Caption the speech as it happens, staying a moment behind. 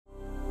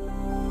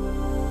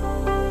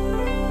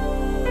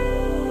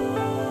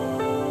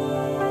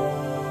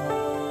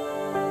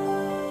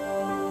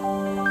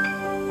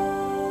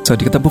วั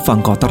สดีท่านผู้ฟัง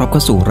ขอต้อนรับเข้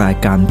าสู่ราย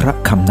การพระ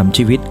คำนำ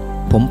ชีวิต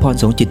ผมพร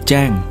สงฆ์จิตแ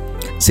จ้ง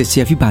ศิษ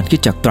ยาภิบาลคริส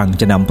ตจักรตรัง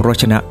จะนำพระว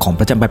จนะของพ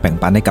ระเจ้าไปแบ่ง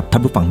ปันให้กับท่า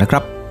นผู้ฟังนะครั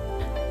บ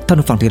ท่าน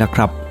ผู้ฟังที่รักค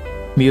รับ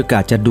มีโอกา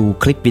สจะดู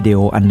คลิปวิดีโอ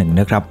อันหนึ่ง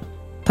นะครับ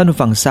ท่านผู้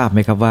ฟังทราบไหม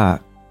ครับว่า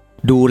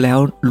ดูแล้ว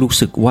รู้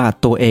สึกว่า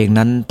ตัวเอง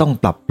นั้นต้อง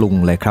ปรับปรุง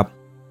เลยครับ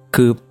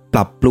คือป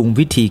รับปรุง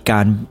วิธีกา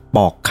รป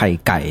อกไข่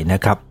ไก่น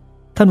ะครับ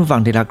ท่านผู้ฟั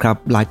งที่รักครับ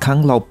หลายครั้ง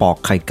เราปอก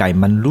ไข่ไก่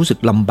มันรู้สึก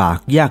ลำบาก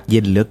ยากเย็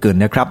นเหลือเกิน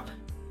นะครับ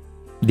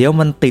เดี๋ยว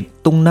มันติด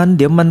ตรงนั้นเ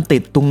ดี๋ยวมันติ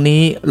ดตรง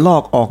นี้ลอ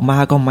กออกมา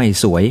ก็ไม่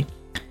สวย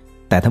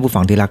แต่ท่านผู้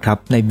ฟังที่รักครับ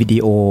ในวิดี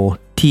โอ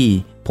ที่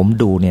ผม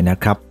ดูเนี่ยนะ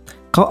ครับ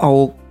เขาเอา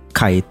ไ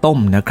ข่ต้ม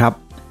นะครับ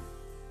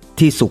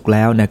ที่สุกแ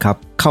ล้วนะครับ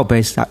เข้าไป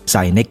ใ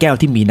ส่ในแก้ว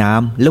ที่มีน้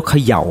ำแล้วเข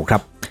ย่าครั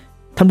บ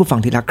ท่านผู้ฟัง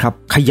ที่รักครับ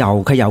เขย่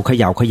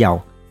า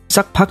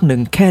สักพักหนึ่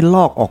งแค่ล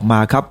อกออกมา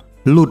ครับ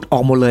หลุดออ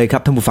กหมดเลยครั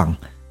บท่านผู้ฟัง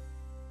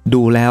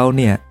ดูแล้วเ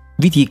นี่ย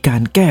วิธีกา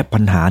รแก้ปั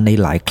ญหาใน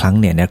หลายครั้ง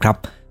เนี่ยนะครับ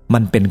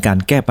มันเป็นการ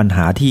แก้ปัญห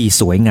าที่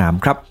สวยงาม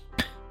ครับ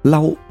เร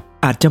า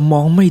อาจจะม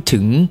องไม่ถึ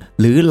ง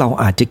หรือเรา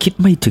อาจจะคิด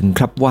ไม่ถึง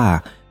ครับว่า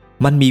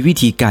มันมีวิ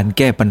ธีการแ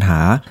ก้ปัญหา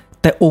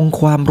แต่องค์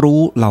ความ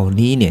รู้เหล่า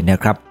นี้เนี่ยนะ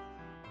ครับ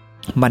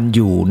มันอ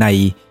ยู่ใน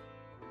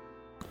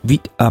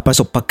ประ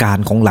สบการ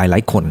ณ์ของหลา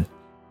ยๆคน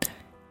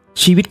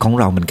ชีวิตของ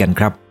เราเหมือนกัน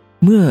ครับ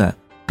เมื่อ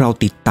เรา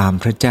ติดตาม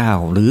พระเจ้า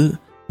หรือ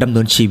ดำเนิ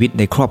นชีวิต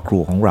ในครอบครั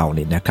วของเราเ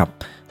นี่ยนะครับ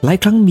หลาย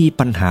ครั้งมี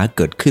ปัญหาเ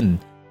กิดขึ้น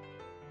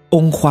อ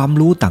งค์ความ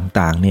รู้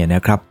ต่างๆเนี่ยน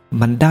ะครับ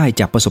มันได้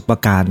จากประสบ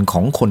การณ์ข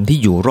องคนที่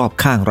อยู่รอบ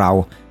ข้างเรา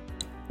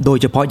โดย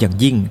เฉพาะอย่าง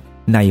ยิ่ง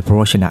ในพระ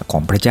วจนะขอ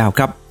งพระเจ้าค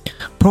รับ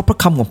เพราะพระ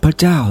คำของพระ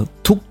เจ้า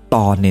ทุกต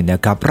อนเนี่ยน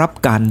ะครับรับ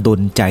การด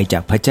ลใจจา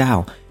กพระเจ้า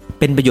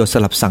เป็นประโยชน์ส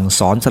ำหรับสั่ง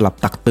สอนสำหรับ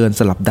ตักเตือน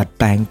สำหรับดัดแ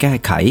ปลงแก้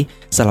ไข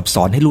สำหรับส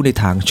อนให้รู้ใน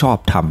ทางชอบ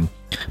ธรรม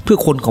เพื่อ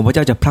คนของพระเ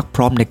จ้าจะพรักพ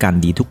ร้อมในการ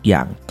ดีทุกอย่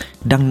าง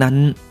ดังนั้น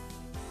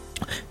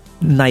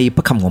ในพ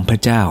ระคำของพระ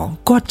เจ้า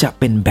ก็จะ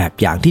เป็นแบบ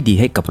อย่างที่ดี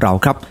ให้กับเรา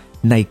ครับ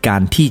ในกา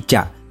รที่จ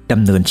ะด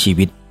ำเนินชี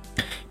วิต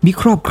มี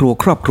ครอบค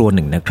รัวห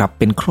นึ่งนะครับ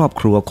เป็นครอบ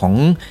ครัวของ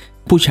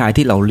ผู้ชาย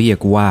ที่เราเรียก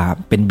ว่า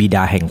เป็นบิด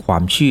าแห่งควา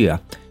มเชื่อ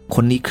ค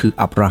นนี้คือ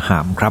อับราฮั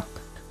มครับ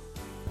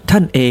ท่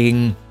านเอง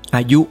อ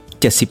ายุ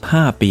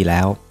75ปีแ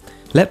ล้ว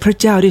และพระ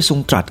เจ้าได้ทรง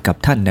ตรัสกับ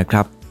ท่านนะค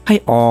รับให้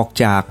ออก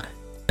จาก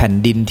แผ่น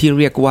ดินที่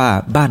เรียกว่า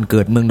บ้านเ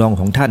กิดเมืองนอน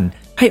ของท่าน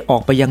ให้ออ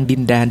กไปยังดิ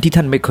นแดนที่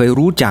ท่านไม่เคย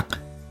รู้จัก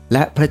แล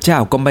ะพระเจ้า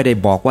ก็ไม่ได้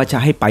บอกว่าจะ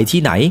ให้ไป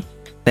ที่ไหน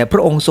แต่พร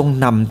ะองค์ทรง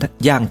น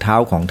ำย่างเท้า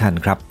ของท่าน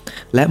ครับ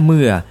และเ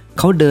มื่อ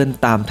เขาเดิน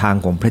ตามทาง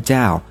ของพระเ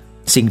จ้า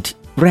สิ่ง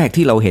แรก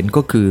ที่เราเห็น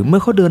ก็คือเมื่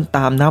อเขาเดินต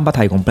ามน้ำพระ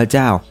ทัยของพระเ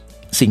จ้า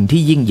สิ่ง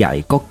ที่ยิ่งใหญ่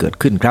ก็เกิด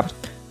ขึ้นครับ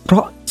เพรา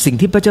ะสิ่ง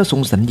ที่พระเจ้าทร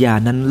งสัญญา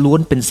นั้นล้วน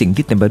เป็นสิ่ง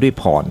ที่เต็มไปด้วย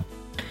พร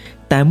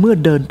แต่เมื่อ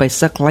เดินไป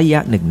สักระยะ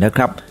หนึ่งนะค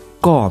รับ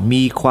ก็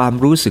มีความ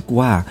รู้สึก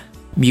ว่า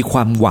มีคว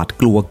ามหวาด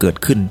กลัวเกิด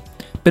ขึ้น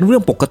เป็นเรื่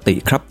องปกติ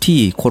ครับที่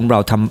คนเรา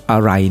ทำอะ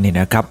ไรเนี่ย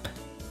นะครับ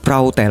เรา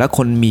แต่ละค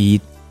นมี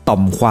ต่อ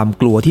มความ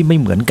กลัวที่ไม่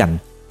เหมือนกัน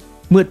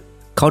เมื่อ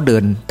เขาเดิ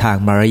นทาง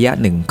มาระยะ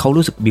หนึ่งเขา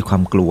รู้สึกมีควา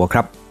มกลัวค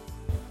รับ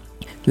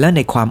และใน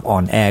ความอ่อ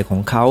นแอขอ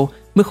งเขา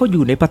เมื่อเขาอ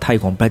ยู่ในพระทัย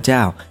ของพระเจ้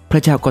าพร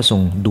ะเจ้าก็ทร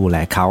งดูแล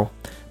เขา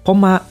พอ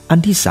มาอัน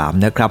ที่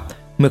3นะครับ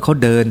เมื่อเขา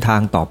เดินทา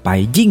งต่อไป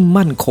ยิ่ง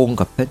มั่นคง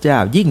กับพระเจ้า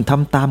ยิ่งท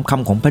ำตามค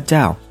ำของพระเจ้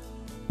า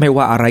ไม่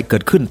ว่าอะไรเกิ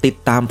ดขึ้นติด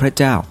ตามพระ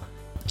เจ้า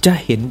จะ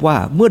เห็นว่า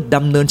เมื่อด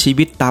ำเนินชี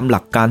วิตตามห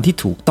ลักการที่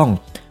ถูกต้อง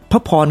พร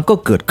ะพรก็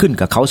เกิดขึ้น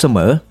กับเขาเสม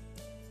อ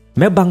แ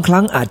ม้บางค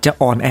รั้งอาจจะ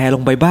อ่อนแอล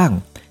งไปบ้าง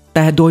แ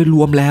ต่โดยร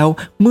วมแล้ว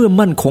เมื่อ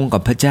มั่นคงกั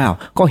บพระเจ้า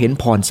ก็เห็น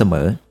พรเสม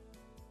อ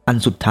อัน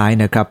สุดท้าย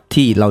นะครับ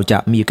ที่เราจะ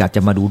มีโอกาสจ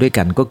ะมาดูด้วย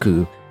กันก็คือ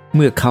เ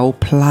มื่อเขา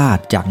พลาด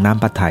จากน้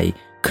ำพระทัย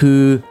คื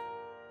อ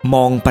ม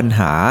องปัญห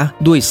า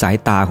ด้วยสาย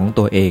ตาของ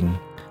ตัวเอง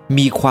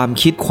มีความ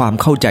คิดความ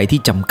เข้าใจที่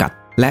จำกัด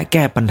และแ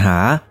ก้ปัญหา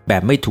แบ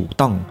บไม่ถูก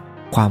ต้อง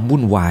ความ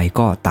วุ่นวาย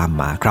ก็ตาม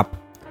มาครับ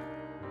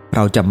เร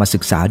าจะมาศึ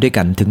กษาด้วย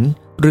กันถึง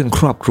เรื่องค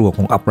รอบครัวข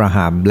องอับรา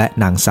ฮัมและ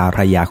นางซาร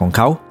าของเ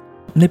ขา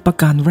ในประ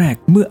การแรก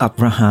เมื่ออับ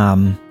ราฮัม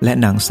และ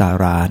นางซา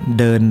รา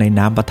เดินใน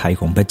น้ำพระทัย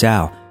ของพระเจ้า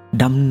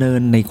ดำเนิ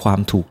นในความ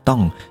ถูกต้อ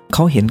งเข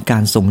าเห็นกา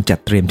รทรงจัด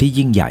เตรียมที่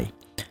ยิ่งใหญ่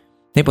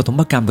ในปฐ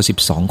มกาลบท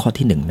12ข้อ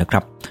ที่1นะครั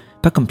บ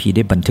พระคัมภีร์ไ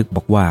ด้บันทึกบ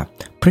อกว่า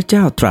พระเจ้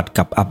าตรัส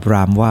กับอับร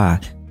ามว่า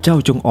เจ้า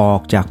จงออ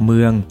กจากเมื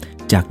อง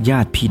จากญา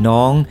ติพี่น้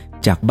อง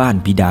จากบ้าน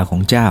บิดาขอ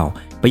งเจ้า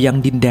ไปยัง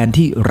ดินแดน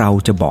ที่เรา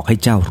จะบอกให้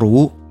เจ้ารู้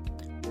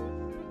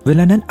เวล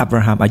านั้นอับร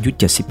าฮัมอายุ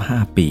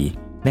75ปี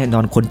แน่นอ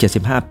นคน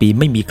75ปี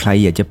ไม่มีใคร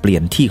อยากจะเปลี่ย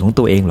นที่ของ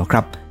ตัวเองหรอกค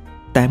รับ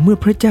แต่เมื่อ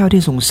พระเจ้าได้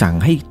ทรงสั่ง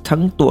ให้ทั้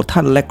งตัวท่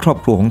านและครอบ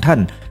ครัวของท่าน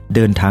เ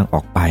ดินทางอ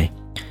อกไป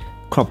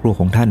ครอบครัว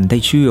ของท่านได้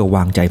เชื่อว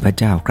างใจพระ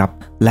เจ้าครับ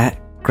และ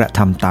กระท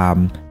ำตาม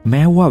แ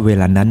ม้ว่าเว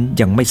ลานั้น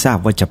ยังไม่ทราบ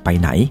ว่าจะไป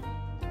ไหน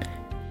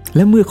แล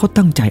ะเมื่อเขา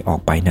ตั้งใจออก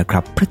ไปนะครั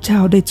บพระเจ้า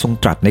ได้ทรง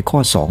ตรัสในข้อ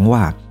2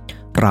ว่า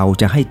เรา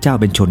จะให้เจ้า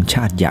เป็นชนช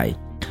าติใหญ่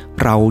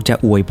เราจะ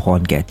อวยพร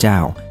แก่เจ้า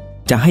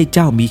จะให้เ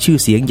จ้ามีชื่อ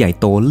เสียงใหญ่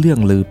โตเลื่อง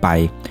ลือไป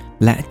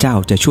และเจ้า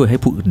จะช่วยให้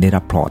ผู้อื่นได้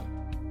รับพร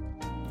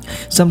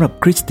สำหรับ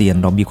คริสเตียน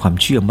เรามีความ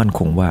เชื่อมั่น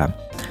คงว่า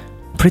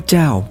พระเ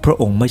จ้าพระ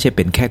องค์ไม่ใช่เ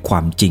ป็นแค่ควา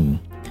มจริง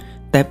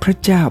แต่พระ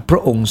เจ้าพร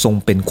ะองค์ทรง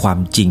เป็นความ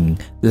จริง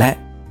และ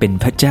เป็น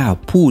พระเจ้า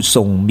ผู้ท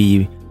รงมี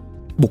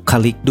บุค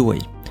ลิกด้วย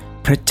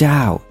พระเจ้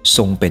าท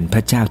รงเป็นพร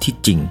ะเจ้าที่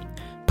จริง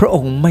พ พระอ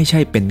งค์ไม่ใ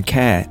ช่เป็นแ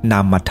ค่น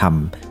ามธรรม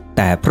แ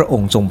ต่พระอ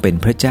งค์ทรงเป็น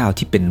พระเจ้า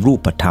ที่เป็นรู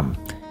ปธรรม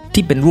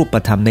ที่เป็นรูป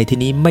ธรรมในที่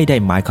นี้ไม่ได้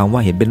หมายความว่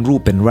าเห็นเป็นรู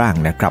ปเป็นร่าง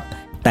นะครับ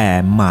แต่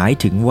หมาย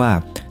ถึงว่า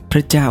พร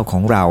ะเจ้าขอ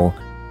งเรา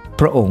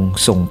พระองค์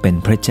ทรงเป็น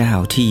พระเจ้า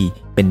ที่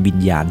เป็นวิญ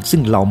ญาณซึ่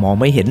งเรามอง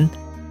ไม่เห็น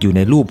อยู่ใน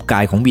รูปกา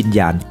ยของวิญญ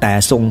าณแต่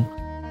ทรง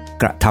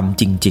กระท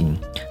ำจริง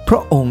ๆพร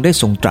ะองค์ได้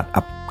ทรงตรัส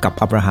กับ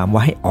อับราฮัมว่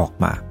าให้ออก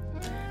มา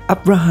อั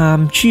บราฮัม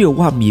เชื่อ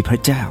ว่ามีพระ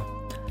เจ้า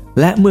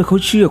และเมื่อเขา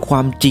เชื่อคว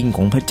ามจริงข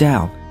องพระเจ้า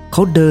เข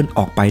าเดินอ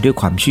อกไปด้วย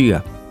ความเชื่อ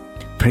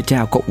พระเจ้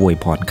าก็อวย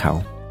พรเขา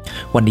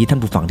วันนี้ท่าน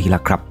ผู้ฟังที่รั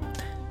กครับ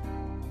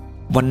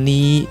วัน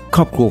นี้ค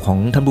รอบครัวของ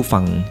ท่านผู้ฟั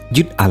ง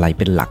ยึดอะไรเ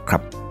ป็นหลักครั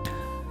บ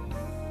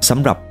ส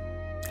ำหรับ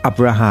อับ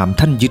ราฮัม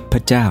ท่านยึดพร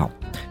ะเจ้า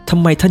ทำ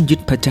ไมท่านยึด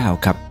พระเจ้า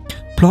ครับ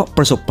เพราะป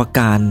ระสบก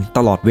ารณ์ต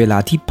ลอดเวลา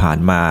ที่ผ่าน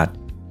มา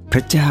พร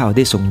ะเจ้าไ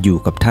ด้ทรงอยู่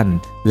กับท่าน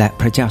และ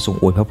พระเจ้าทรง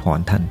อวยพร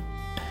ท่าน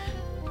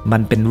มั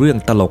นเป็นเรื่อง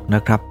ตลกน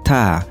ะครับถ้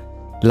า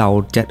เรา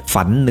จะ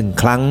ฝันหนึ่ง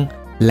ครั้ง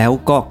แล้ว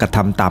ก็กระท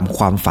ำตามค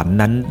วามฝัน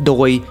นั้นโด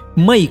ย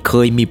ไม่เค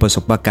ยมีประส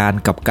บการ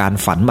ณ์กับการ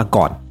ฝันมา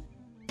ก่อน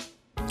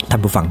ท่าน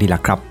ผู้ฟังที่รั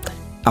กครับ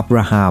อับร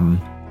าฮัม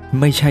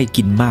ไม่ใช่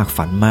กินมาก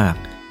ฝันมาก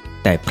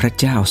แต่พระ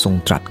เจ้าทรง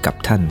ตรัสกับ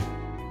ท่าน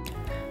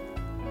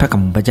พระค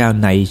ำของพระเจ้า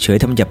ในเฉย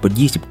ธรรมบัญญัติบท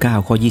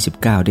29ข้อ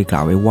29ได้กล่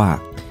าวไว้ว่า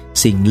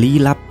สิ่งลี้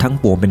ลับทั้ง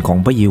ปวงเป็นของ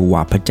พระเยโฮว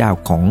าห์พระเจ้า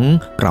ของ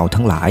เรา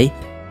ทั้งหลาย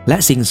และ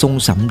สิ่งทรง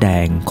สำแด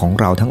งของ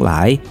เราทั้งหล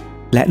าย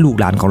และลูก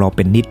หลานของเราเ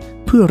ป็นนิจ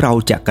เพื่อเรา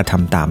จะกระท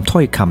ำตามถ้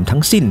อยคำทั้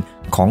งสิ้น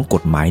ของก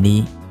ฎหมายนี้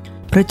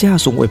พระเจ้า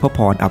ทรงอวยพ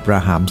รอับรา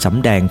ฮัมส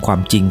ำแดงควา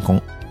มจริง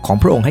ของ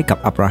พระองค์ให้กับ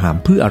อับราฮัม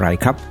เพื่ออะไร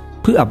ครับ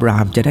เพื่ออับรา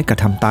ฮัมจะได้กระ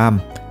ทำตาม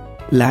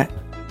และ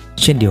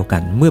เช่นเดียวกั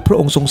นเมื่อพระ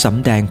องค์ทรงส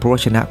ำแดงพระว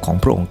จนะของ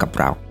พระองค์กับ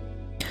เรา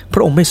พร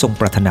ะองค์ไม่ทรง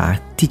ปรารถนา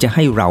ที่จะใ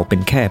ห้เราเป็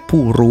นแค่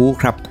ผู้รู้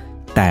ครับ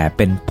แต่เ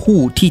ป็นผู้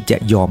ที่จะ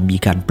ยอมมี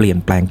การเปลี่ยน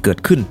แปลงเกิด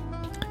ขึ้น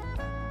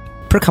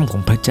พระคำขอ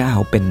งพระเจ้า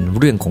เป็น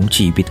เรื่องของ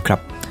ชีวิตครั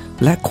บ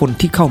และคน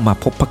ที่เข้ามา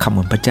พบพระคำ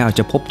ของพระเจ้าจ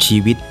ะพบชี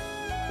วิต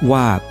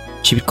ว่า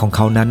ชีวิตของเข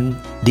านั้น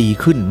ดี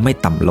ขึ้นไม่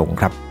ต่ำลง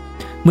ครับ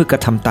เมื่อกร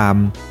ะทำตาม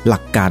หลั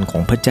กการขอ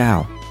งพระเจ้า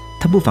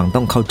ท่านผู้ฟังต้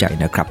องเข้าใจ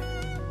นะครับ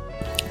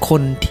ค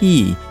นที่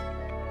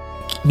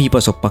มีปร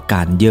ะสบก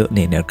ารณ์เยอะเ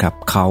นี่ยนะครับ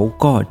เขา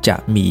ก็จะ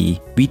มี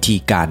วิธี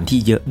การที่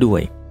เยอะด้ว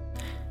ย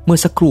เมื่อ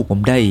สักครู่ผม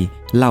ได้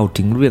เล่า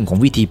ถึงเรื่องของ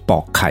วิธีปอ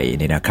กไข่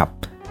เนี่ยนะครับ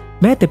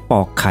แม้แต่ป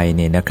อกไข่เ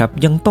นี่ยนะครับ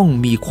ยังต้อง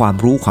มีความ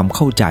รู้ความเ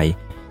ข้าใจ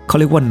เขา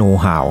เรียกว่าโนว์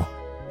ฮาว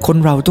คน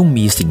เราต้อง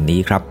มีสิ่งนี้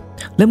ครับ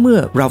และเมื่อ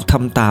เราท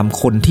ำตาม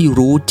คนที่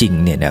รู้จริง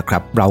เนี่ยนะครั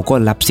บเราก็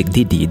รับสิ่ง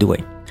ที่ดีด้วย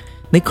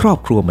ในครอบ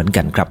ครัวเหมือน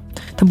กันครับ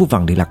ท่านผู้ฟั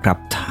งดีละครับ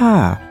ถ้า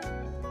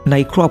ใน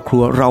ครอบครั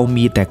วเรา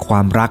มีแต่คว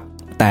ามรัก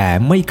แต่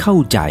ไม่เข้า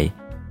ใจ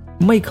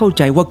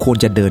ว่าควร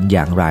จะเดินอ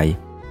ย่างไร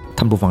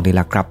ท่านผู้ฟังดี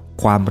ละครับ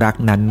ความรัก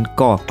นั้น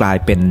ก็กลาย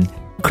เป็น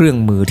เครื่อง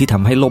มือที่ท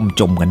ำให้ล่ม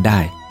จมกันได้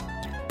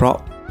เพราะ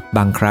บ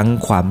างครั้ง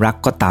ความรัก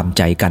ก็ตามใ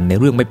จกันใน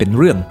เรื่องไม่เป็น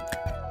เรื่อง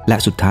และ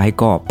สุดท้าย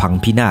ก็พัง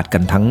พินาศกั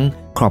นทั้ง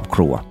ครอบค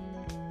รัว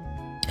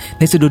ใ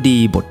นสดุดี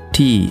บท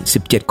ที่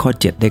17ข้อ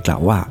7ได้กล่า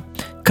วว่า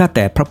ข้าแ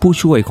ต่พระผู้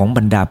ช่วยของบ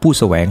รรดาผู้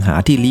แสวงหา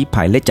ที่ลี้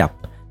ภัยและจับ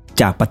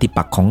จากปฏิ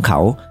ปักษ์ของเขา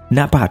ณ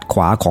พระหัตถ์ข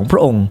วาของพร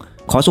ะองค์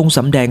ขอทรงส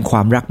ำแดงคว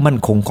ามรักมั่น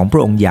คงของพร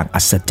ะองค์อย่าง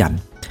อัศจรร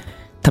ย์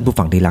ท่านผู้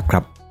ฟังที่รักค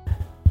รับ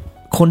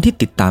คนที่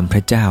ติดตามพร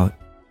ะเจ้า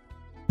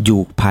อยู่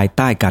ภายใ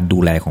ต้การดู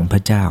แลของพร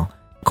ะเจ้า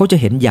เขาจะ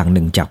เห็นอย่างห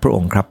นึ่งจากพระอ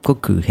งค์ครับก็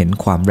คือเห็น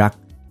ความรัก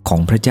ขอ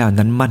งพระเจ้า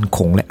นั้นมั่นค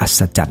งและอั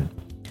ศจรรย์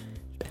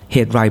เห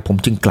ตุไรผม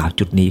จึงกล่าว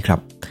จุดนี้ครับ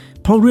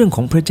เพราะเรื่องข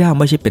องพระเจ้า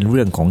ไม่ใช่เป็นเ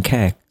รื่องของแ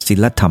ค่ศี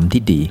ลธรรม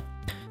ที่ดี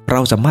เรา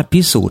สามารถ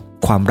พิสูจน์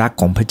ความรัก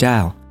ของพระเจ้า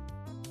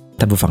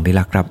ท่านผู้ฟังที่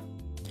รักครับ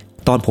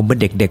ตอนผมเป็น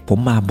เด็กๆผม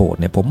มาโบสถ์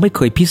เนี่ยผมไม่เค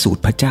ยพิสูจ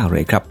น์พระเจ้าเล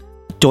ยครับ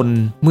จน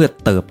เมื่อ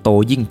เติบโต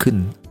ยิ่งขึ้น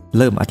เ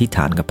ริ่มอธิษฐ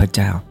านกับพระเ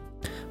จ้า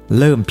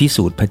เริ่มพิ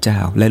สูจน์พระเจ้า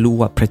และรู้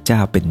ว่าพระเจ้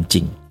าเป็นจ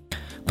ริง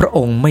พระอ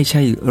งค์ไม่ใ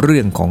ช่เรื่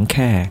องของแ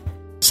ค่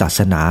ศาส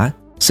นา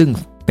ซึ่ง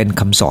เป็น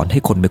คำสอนให้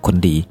คนเป็นคน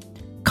ดี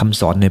คำ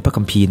สอนในพระ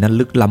คัมภีร์นั้น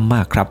ลึกล้ำม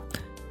ากครับ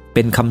เ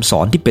ป็นคำส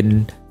อนที่เป็น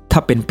ถ้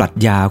าเป็นปรัช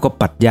ญาก็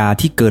ปรัชญา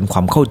ที่เกินคว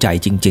ามเข้าใจ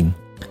จริง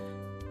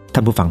ๆท่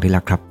านผู้ฟังที่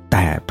รักครับแ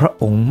ต่พระ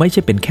องค์ไม่ใ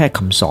ช่เป็นแค่ค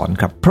ำสอน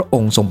ครับพระอ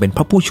งค์ทรงเป็นพ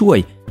ระผู้ช่วย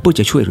ผู้จ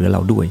ะช่วยเหลือเร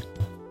าด้วย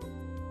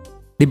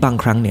ในบาง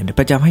ครั้งเนี่ย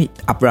พระเจ้าให้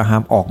อับราฮั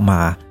มออกมา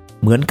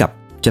เหมือนกับ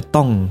จะ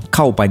ต้องเ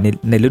ข้าไป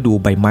ในฤดู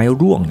ใบไม้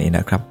ร่วงเนี่ยน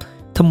ะครับ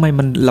ทำไม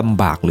มันล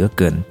ำบากเหลือเ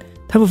กิน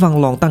ท่านผู้ฟัง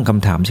ลองตั้งค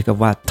ำถามสิครับ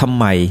ว่าทำ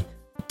ไม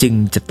จึง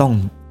จะต้อง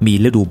มี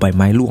ฤดูใบไ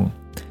ม้ร่วง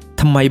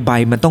ทำไมใบ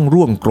มันต้อง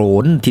ร่วงโกร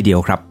นทีเดีย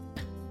วครับ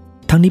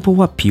ทั้งนี้เพราะ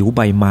ว่าผิวใ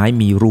บไม้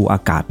มีรูอา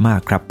กาศมาก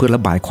ครับเพื่อร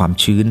ะบายความ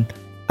ชื้น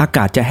อาก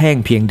าศจะแห้ง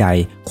เพียงใด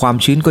ความ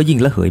ชื้นก็ยิ่ง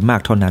ระเหยมา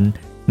กเท่านั้น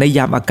ในย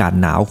ามอากาศ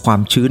หนาวควา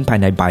มชื้นภาย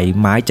ในใบ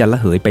ไม้จะระ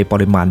เหยไปป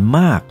ริมาณม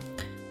าก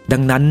ดั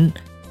งนั้น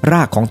ร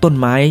ากของต้น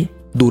ไม้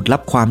ดูดรั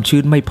บความชื้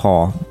นไม่พอ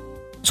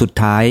สุด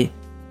ท้าย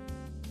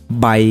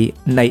ใบ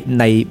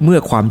ในเมื่อ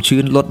ความชื้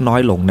นลดน้อ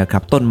ยลงนะครั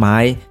บต้นไม้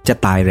จะ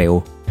ตายเร็ว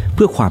เ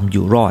พื่อความอ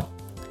ยู่รอด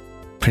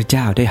พระเ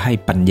จ้าได้ให้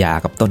ปัญญา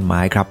กับต้นไม้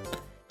ครับ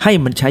ให้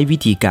มันใช้วิ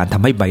ธีการท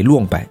ำให้ใบร่ว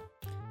งไป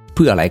เ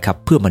พื่ออะไรครับ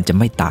เพื่อมันจะ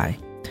ไม่ตาย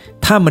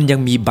ถ้ามันยัง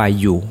มีใบ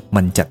อยู่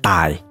มันจะต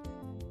าย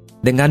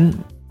ดังนั้น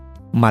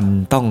มัน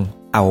ต้อง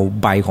เอา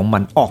ใบของมั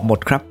นออกหมด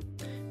ครับ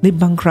ใน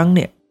บางครั้งเ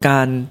นี่ยก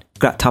าร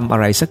กระทำอะ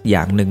ไรสักอ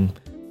ย่างหนึ่ง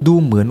ดู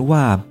เหมือนว่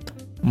า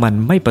มัน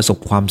ไม่ประสบ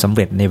ความสำเ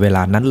ร็จในเวล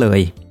านั้นเล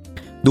ย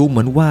ดูเห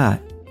มือนว่า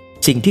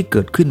สิ่งที่เ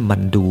กิดขึ้นมั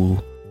นดู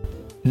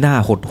น่า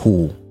หด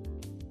หู่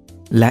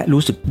และ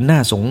รู้สึกน่า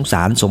สงส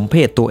ารสมเพ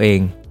ชตัวเอง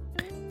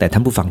แต่ท่า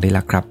นผู้ฟังได้ล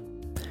ะครับ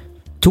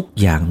ทุก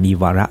อย่างมี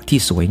วาระที่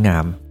สวยงา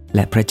มแล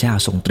ะพระเจ้า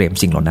ทรงเตรียม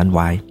สิ่งเหล่านั้นไ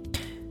ว้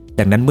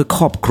ดังนั้นเมื่อค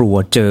รอบครัว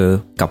เจอ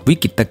กับวิ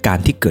กฤตการ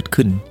ณ์ที่เกิด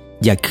ขึ้น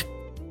อย่า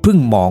เพิ่ง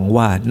มอง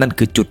ว่านั่น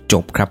คือจุดจ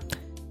บครับ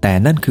แต่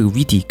นั่นคือ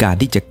วิธีการ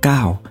ที่จะก้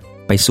าว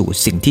ไปสู่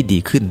สิ่งที่ดี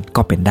ขึ้น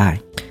ก็เป็นได้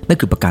นั่น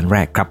คือประการแร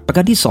กครับประก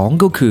ารที่สอง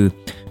ก็คือ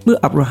เมื่อ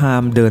อับราฮั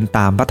มเดินต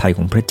ามพระทัยข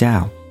องพระเจ้า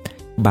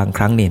บางค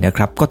รั้งเนี่ยนะค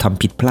รับก็ท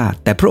ำผิดพลาด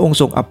แต่พระองค์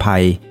ทรงอภั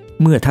ย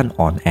เมื่อท่าน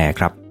อ่อนแอ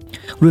ครับ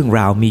เรื่องร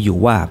าวมีอยู่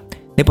ว่า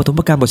ในปฐม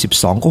กาลบท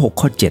12ข้อ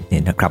6ข้อ7เนี่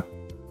ยนะครับ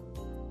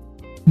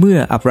เมื่อ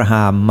อับรา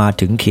ฮัมมา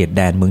ถึงเขตแ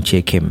ดนเมืองเช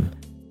เคม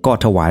ก็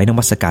ถวายน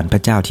มัสการพร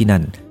ะเจ้าที่นั่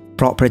นเ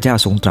พราะพระเจ้า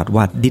ทรงตรัส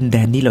ว่าดินแด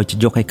นนี้เราจะ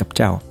ยกให้กับเ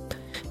จ้า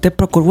แต่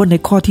ปรากฏว่าใน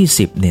ข้อที่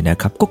10เนี่ยนะ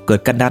ครับก็เกิด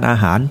กันดารอา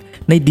หาร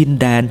ในดิน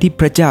แดนที่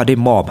พระเจ้าได้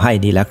มอบให้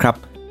นี่แหละครับ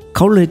เข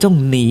าเลยต้อง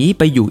หนีไ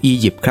ปอยู่อี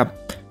ยิปต์ครับ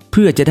เ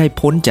พื่อจะได้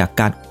พ้นจาก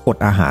การอด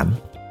อาหาร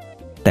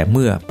แต่เ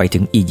มื่อไปถึ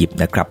งอียิปต์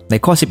นะครับใน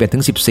ข้อ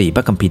 11-14 พ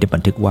ระคัมภีร์ได้บั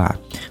นทึกว่า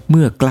เ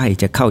มื่อใกล้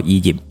จะเข้าอี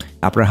ยิปต์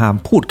อับราฮัม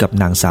พูดกับ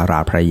นางซารา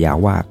ภรรยา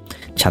ว่า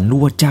ฉันรู้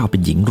ว่าเจ้าเป็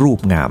นหญิงรูป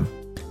งาม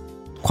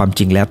ความจ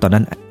ริงแล้วตอน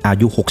นั้นอา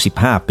ยุ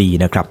65ปี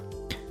นะครับ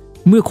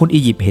เมื่อคน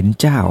อียิปต์เห็น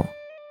เจ้า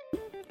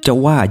จะ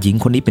ว่าหญิง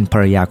คนนี้เป็นภร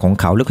รยาของ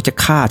เขาแล้วก็จะ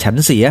ฆ่าฉัน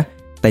เสีย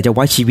แต่จะไ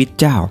ว้ชีวิต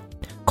เจ้า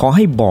ขอใ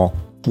ห้บอก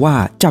ว่า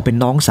เจ้าเป็น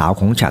น้องสาว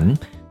ของฉัน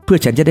เพื่อ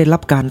ฉันจะได้รั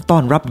บการต้อ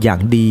นรับอย่าง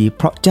ดีเ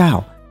พราะเจ้า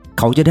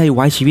เขาจะได้ไ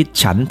ว้ชีวิต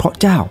ฉันเพราะ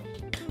เจ้า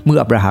เมื่อ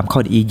อับราฮัมเข้า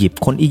อียิปต์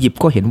คนอียิปต์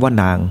ก็เห็นว่า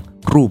นาง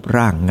รูป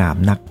ร่างงาม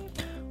นัก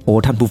โอ้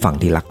ท่านผู้ฟัง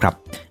ที่รักครับ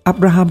อับ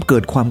ราฮัมเกิ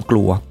ดความก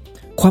ลัว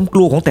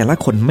ของแต่ละ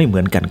คนไม่เหมื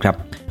อนกันครับ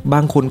บา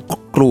งคน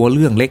กลัวเ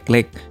รื่องเ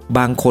ล็กๆบ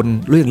างคน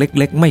เรื่องเ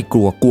ล็กๆไม่ก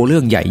ลัวเรื่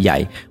องใหญ่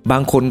ๆบา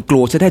งคนกลั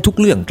วจะได้ทุก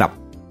เรื่องครับ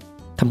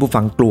ท่านผู้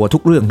ฟังกลัวทุ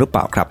กเรื่องหรือเป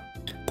ล่าครับ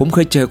ผมเค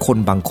ยเจอคน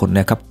บางคน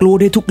นะครับกลัว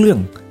ได้ทุกเรื่อง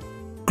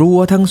กลัว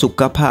ทั้งสุ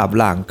ขภาพ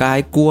ร่างกาย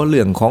กลัวเ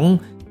รื่องของ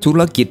ธุ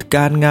รกิจก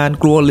ารงาน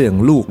กลัวเรื่อง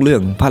ลูกเรื่อ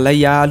งภรร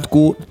ยา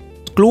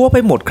กลัวไป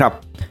หมดครับ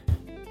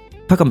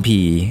พระคัมภี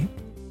ร์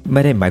ไ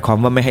ม่ได้หมายความ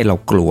ว่าไม่ให้เรา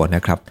กลัวน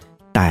ะครับ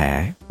แต่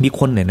มีค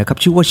นเนี่ยนะครับ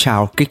ชื่อว่าชา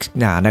วกรีก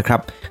นานะครับ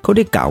เขาไ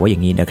ด้กล่าวไว้อย่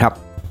างนี้นะครับ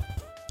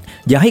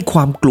อย่าให้คว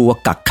ามกลัว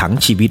กักขัง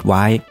ชีวิตไ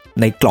ว้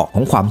ในเกราะข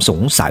องความส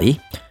งสัย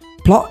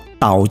เพราะ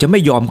เต่าจะไม่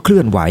ยอมเคลื่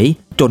อนไหว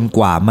จนก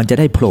ว่ามันจะ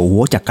ได้โผล่หั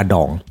วจากกระด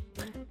อง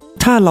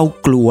ถ้าเรา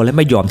กลัวและไ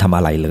ม่ยอมทำอ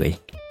ะไรเลย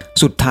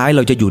สุดท้ายเร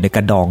าจะอยู่ในก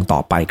ระดองต่อ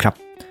ไปครับ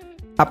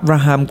อับรา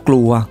ฮัมก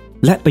ลัว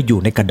และไปอยู่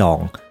ในกระดอง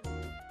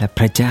และพ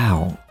ระเจ้า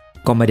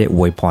ก็ไม่ได้อ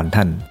วยพร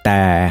ท่านแ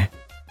ต่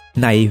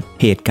ใน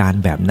เหตุการ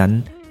ณ์แบบนั้น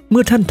เ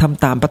มื่อท่านท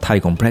ำตามพระทัย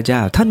ของพระเจ้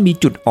าท่านมี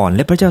จุดอ่อนแ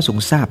ละพระเจ้าทรง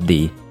ทราบ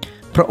ดี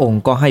พระอง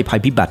ค์ก็ให้ภั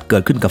ยพิบัติเกิ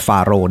ดขึ้นกับฟา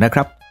โรห์นะค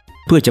รับ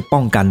เพื่อจะป้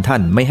องกันท่า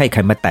นไม่ให้ใคร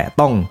มาแตะ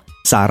ต้อง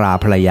ซารา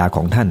ภรรยาข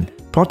องท่าน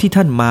เพราะที่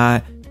ท่านมา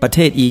ประเท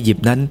ศอียิป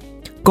ต์นั้น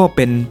ก็เ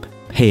ป็น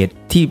เหตุ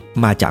ที่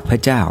มาจากพระ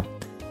เจ้า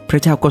พระ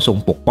เจ้าก็ทรง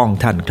ปกป้อง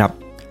ท่านครับ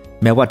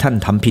แม้ว่าท่าน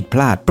ทำผิดพ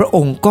ลาดพระอ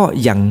งค์ก็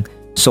ยัง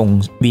ทรง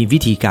มีวิ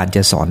ธีการจ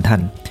ะสอนท่า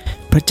น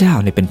พระเจ้า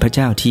เนี่ยเป็นพระเ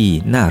จ้าที่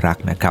น่ารัก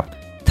นะครับ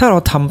ถ้าเรา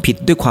ทำผิด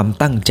ด้วยความ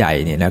ตั้งใจ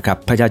เนี่ยนะครับ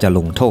พระเจ้าจะล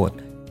งโทษ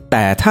แ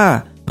ต่ถ้า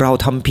เรา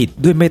ทำผิด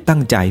ด้วยไม่ตั้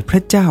งใจพร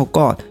ะเจ้า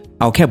ก็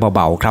เอาแค่เ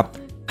บาๆครับ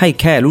ให้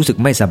แค่รู้สึก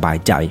ไม่สบาย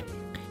ใจ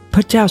พร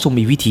ะเจ้าทรง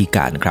มีวิธีก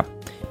ารครับ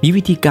มี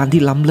วิธีการ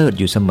ที่ล้ำเลิศ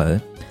อยู่เสมอ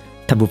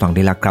ท่านผู้ฟังไ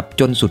ด้ละครับ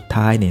จนสุด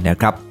ท้ายเนี่ยนะ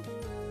ครับ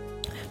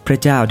พระ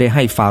เจ้าได้ใ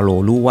ห้ฟาโร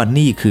ห์รู้ว่า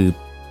นี่คือ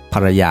ภร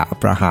รยาอั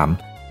บราฮัม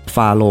ฟ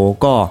าโรห์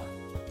ก็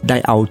ได้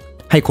เอา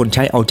ให้คนใ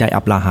ช้เอาใจ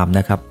อับราฮัม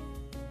นะครับ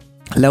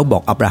แล้วบอ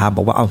กอับราฮัมบ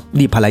อกว่าเอา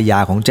นี่ภรรยา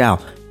ของเจ้า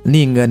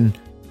นี่เงิน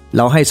เ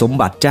ราให้สม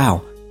บัติเจ้า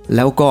แ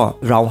ล้วก็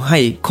เราให้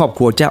ครอบค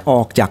รัวเจ้าอ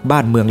อกจากบ้า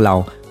นเมืองเรา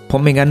เพรา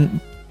ะไม่งั้น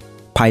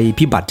ภัย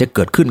พิบัติจะเ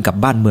กิดขึ้นกับ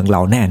บ้านเมืองเร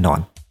าแน่นอน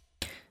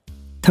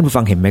ท่านผู้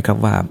ฟังเห็นไหมครับ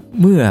ว่า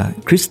เมื่อ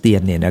คริสเตีย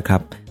นเนี่ยนะครั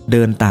บเ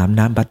ดินตาม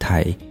น้ำพระทั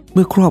ยเ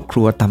มื่อครอบค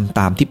รัวทำต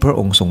ามที่พระ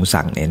องค์ทรง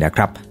สั่งเนี่ยนะค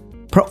รับ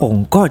พระอง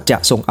ค์ก็จะ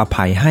ทรงอ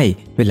ภัยให้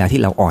เวลาที่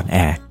เราอ่อนแอ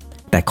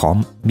แต่ขอ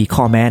มี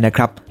ข้อแม้นะค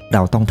รับเร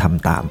าต้องท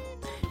ำตาม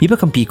มีพระ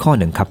คัมภีร์ข้อ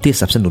หนึ่งครับที่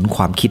สนับสนุนค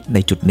วามคิดใน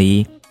จุดนี้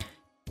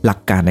หลัก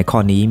การในข้อ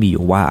นี้มีอ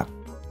ยู่ว่า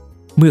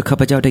เมื่อข้า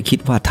พเจ้าได้คิด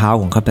ว่าเท้า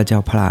ของข้าพเจ้า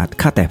พลาด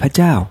ข้าแต่พระเ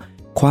จ้า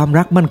ความ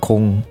รักมั่นค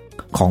ง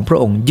ของพระ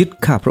องค์ยึด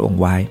ข้าพระองค์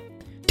ไว้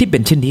ที่เป็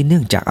นเช่นนี้เนื่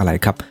องจากอะไร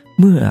ครับ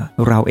เมื่อ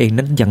เราเอง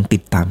นั้นยังติ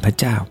ดตามพระ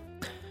เจ้า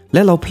แล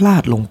ะเราพลา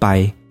ดลงไป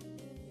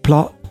เพร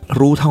าะ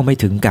รู้เท่าไม่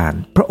ถึงการ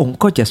พระองค์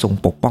ก็จะทรง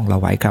ปกป้องเรา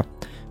ไว้ครับ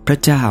พระ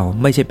เจ้า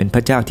ไม่ใช่เป็นพร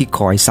ะเจ้าที่ค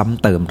อยซ้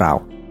ำเติมเรา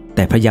แ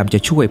ต่พยายามจะ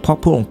ช่วยเพราะ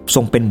พระองค์ท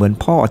รงเป็นเหมือน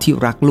พ่อที่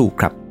รักลูก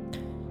ครับ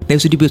ใน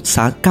สดุดีบท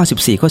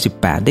94ข้อ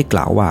18ได้ก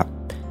ล่าวว่า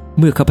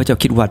เมื่อข้าพเจ้า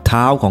คิดว่าเ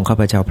ท้าของข้า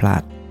พเจ้าพลา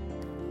ด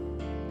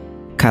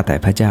ข้าแต่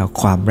พระเจ้า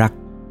ความรัก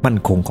มั่น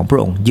คงของพระ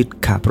องค์ยึด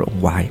ข้าพระอง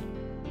ค์ไว้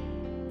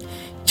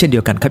เช่นเดี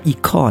ยวกันครับอีก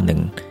ข้อหนึ่ง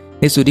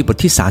ในสดุดีบท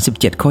ที่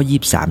37ข้อ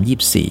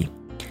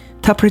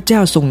23-24ถ้าพระเจ้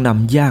าทรงน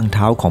ำย่างเ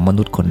ท้าของม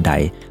นุษย์คนใด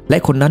และ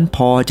คนนั้นพ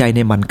อใจใน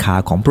มันขา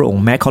ของพระอง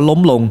ค์แม้เขาล้ม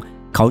ลง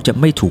เขาจะ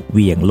ไม่ถูกเห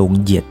วี่ยงลง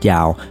เหยียดย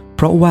าวเ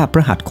พราะว่าพร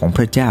ะหัตถ์ของพ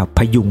ระเจ้าพ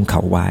ยุงเข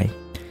าไว้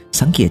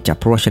สังเกตจาก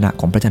พระวจนะ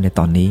ของพระเจ้าใน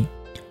ตอนนี้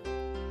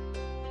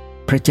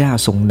พระเจ้า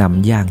ทรงน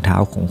ำย่างเท้า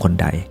ของคน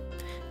ใด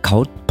เขา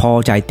พอ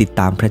ใจติด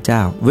ตามพระเจ้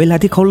าเวลา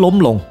ที่เขาล้ม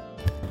ลง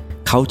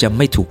เขาจะไ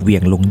ม่ถูกเหวี่ย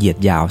งลงเหยียด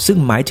ยาวซึ่ง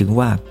หมายถึง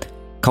ว่า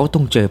เขาต้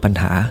องเจอปัญ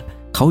หา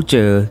เขาเจ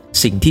อ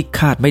สิ่งที่ค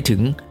าดไม่ถึ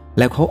งแ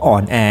ล้วเขาอ่อ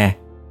นแอ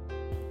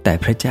แต่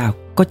พระเจ้า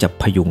ก็จะ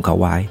พยุงเขา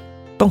ไว้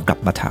ต้องกลับ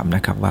มาถามน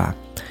ะครับว่า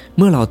เ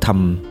มื่อเราท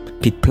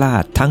ำผิดพลา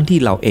ดทั้งที่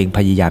เราเองพ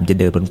ยายามจะ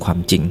เดินบนความ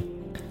จริง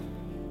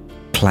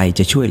ใครจ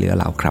ะช่วยเหลือ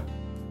เราครับ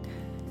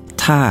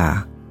ถ้า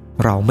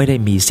เราไม่ได้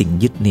มีสิ่ง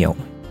ยึดเหนี่ยว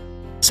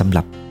สำห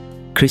รับ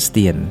คริสเ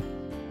ตียน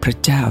พระ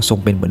เจ้าทรง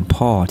เป็นเหมือน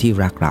พ่อที่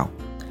รักเรา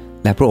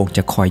และพระองค์จ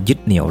ะคอยยึด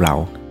เหนี่ยวเรา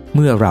เ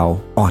มื่อเรา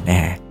อ่อนแอ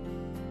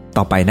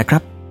ต่อไปนะครั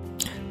บ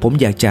ผม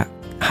อยากจะ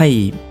ให้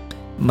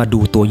มาดู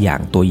ตัวอย่า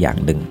ง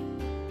หนึ่ง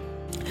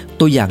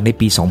ตัวอย่างใน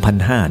ปี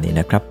 2005 เนี่ย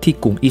นะครับที่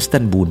กรุงอิสตั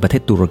นบูลประเท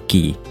ศตุร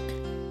กี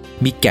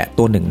มีแกะ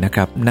ตัวหนึ่งนะค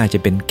รับน่าจะ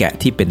เป็นแกะ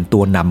ที่เป็นตั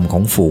วนำขอ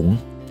งฝูง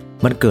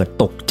มันเกิด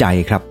ตกใจ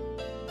ครับ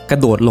กระ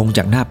โดดลงจ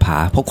ากหน้าผา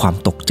เพราะความ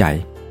ตกใจ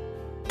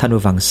ท่าน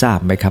ผู้ฟังทราบ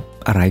ไหมครับ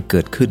อะไรเ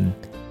กิดขึ้น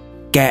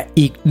แกะ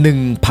อีก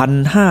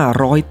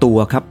 1,500 ตัว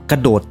ครับกร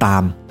ะโดดตา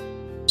ม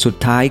สุด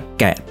ท้าย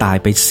แกะตาย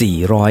ไป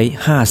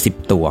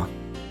450ตัว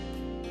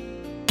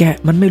แกะ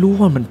มันไม่รู้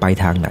ว่ามันไป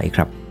ทางไหนค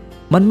รับ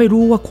มันไม่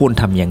รู้ว่าควร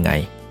ทำยังไง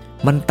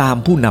มันตาม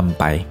ผู้นำ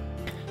ไป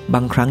บ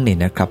างครั้งเนี่ย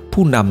นะครับ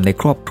ผู้นำใน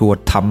ครอบครัว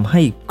ทำใ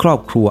ห้ครอบ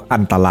ครัวอั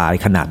นตราย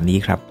ขนาดนี้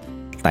ครับ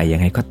แต่ยั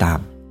งไงก็ตาม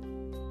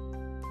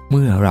เ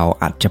มื่อเรา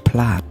อาจจะพล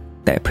าด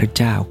แต่พระ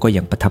เจ้าก็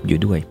ยังประทับอยู่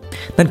ด้วย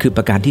นั่นคือป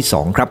ระการที่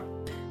2ครับ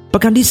ปร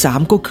ะการที่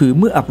3ก็คือ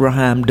เมื่ออับรา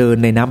ฮัมเดิน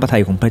ในน้ำพระทั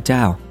ยของพระเจ้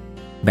า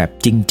แบบ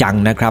จริงจัง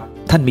นะครับ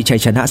ท่านมีชัย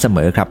ชนะเสม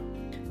อครับ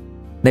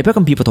ในพระ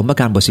คัมภีร์ปฐม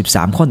กาลบท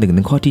13ข้อ1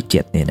ถึงข้อที่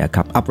7เนี่ยนะค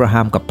รับอับรา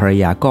ฮัมกับภรร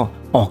ยาก็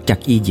ออกจาก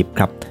อียิปต์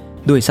ครับ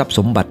ด้วยทรัพย์ส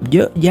มบัติเย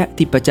อะแยะ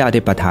ที่พระเจ้าได้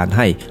ประทานใ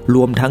ห้ร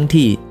วมทั้ง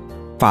ที่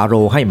ฟาโร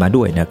ห์ให้มา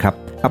ด้วยนะครับ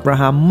อับรา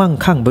ฮัมมั่ง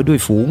คั่งไปด้วย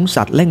ฝูง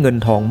สัตว์และเงิน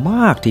ทองม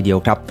ากทีเดียว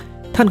ครับ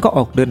ท่านก็อ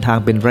อกเดินทาง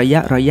เป็นระ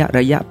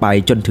ยะไป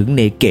จนถึงเ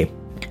นเกฟ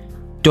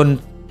จน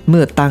เ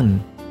มื่อตั้ง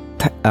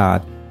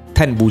แ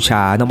ท่นบูช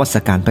านมัส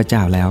การพระเจ้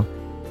าแล้ว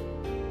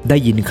ได้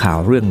ยินข่าว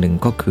เรื่องหนึ่ง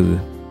ก็คือ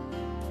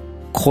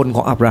คนข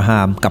องอับรา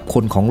ฮัมกับค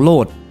นของโล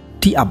ด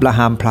ที่อับรา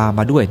ฮัมพาม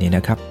าด้วยเนี่ยน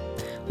ะครับ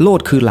โลด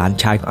คือหลาน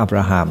ชายของอับร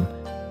า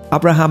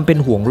ฮัมเป็น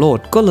ห่วงโลด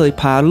ก็เลย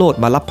พาโลด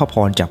มารับพระพ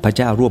รจากพระเ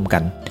จ้าร่วมกั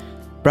น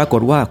ปราก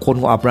ฏว่าคน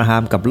ของอับราฮั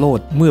มกับโลด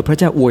เมื่อพระ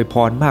เจ้าอวยพ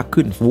รมาก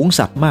ขึ้นฝูง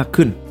สัตว์มาก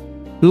ขึ้น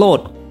โลด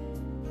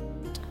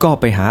ก็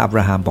ไปหาอับร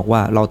าฮัมบอกว่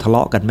าเราทะเล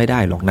าะกันไม่ได้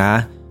หรอกนะ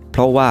เพ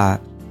ราะว่า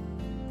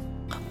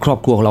ครอบ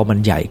ครัวเรามัน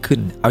ใหญ่ขึ้น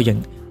เอาอย่าง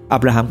อั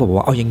บราฮัมก็บอก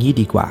ว่าเอาอย่างนี้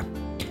ดีกว่า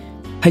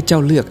ให้เจ้า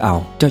เลือกเอา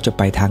เจ้าจะไ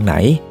ปทางไหน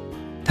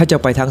ถ้าจะ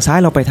ไปทางซ้าย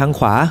เราไปทางข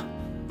วา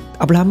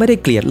อับราฮัมไม่ได้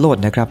เกลียดโลด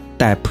นะครับ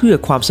แต่เพื่อ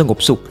ความสงบ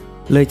สุข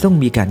เลยต้อง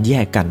มีการแย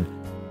กกัน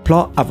เพรา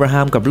ะอับรา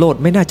ฮัมกับโลด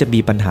ไม่น่าจะมี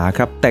ปัญหาค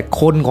รับแต่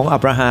คนของอั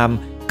บราฮัม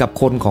กับ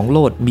คนของโล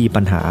ดมี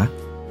ปัญหา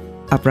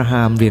อับรา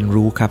ฮัมเรียน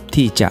รู้ครับ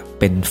ที่จะ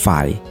เป็นฝ่า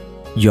ย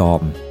ยอ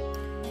ม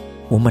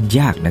มัน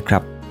ยากนะครั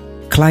บ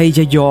ใครจ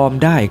ะยอม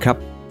ได้ครับ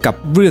กับ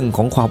เรื่องข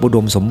องความอุด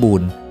มสมบู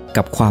รณ์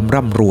กับความ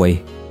ร่ำรวย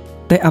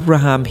แต่อับรา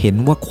ฮัมเห็น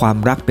ว่าความ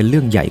รักเป็นเรื่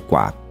องใหญ่ก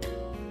ว่า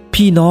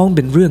พี่น้องเ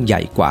ป็นเรื่องให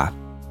ญ่กว่า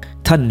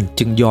ท่าน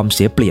จึงยอมเ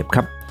สียเปรียบค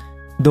รับ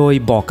โดย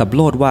บอกกับโ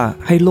ลดว่า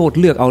ให้โลด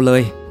เลือกเอาเล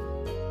ย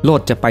โล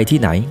ดจะไปที่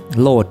ไหน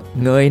โลด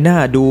เงยหน้า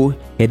ดู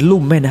เห็นลุ่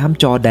มแม่น้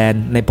ำจอร์แดน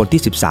ในบท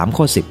ที่13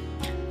ข้อ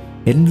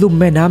10เห็นลุ่ม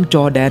แม่น้ำจ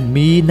อร์แดน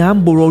มีน้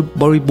ำ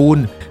บริบูร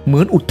ณ์เหมื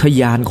อนอุท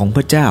ยานของพ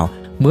ระเจ้า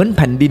เหมือนแ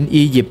ผ่นดิน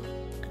อียิปต์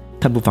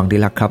ท่านผู้ฟังที่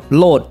รักครับ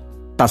โลด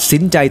ตัดสิ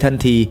นใจทัน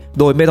ที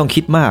โดยไม่ต้อง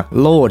คิดมาก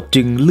โลด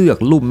จึงเลือก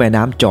ลุ่มแม่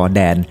น้ำจอร์แด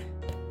น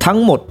ทั้ง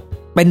หมด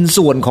เป็น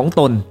ส่วนของ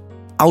ตน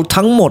เอา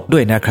ทั้งหมดด้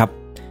วยนะครับ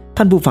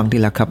ท่านผู้ฟัง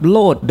ที่รักครับโล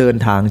ดเดิน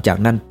ทางจาก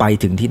นั้นไป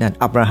ถึงที่นั่น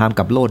อับราฮัม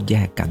กับโลดแย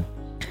กกัน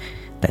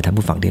แต่ท่าน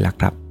ผู้ฟังที่รัก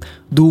ครับ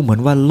ดูเหมือน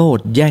ว่าโลด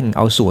แย่งเ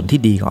อาส่วนที่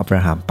ดีของอับร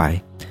าฮัมไป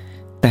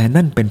แต่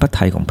นั่นเป็นพระ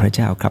ทัยของพระเ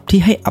จ้าครับที่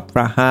ให้อับร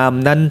าฮัม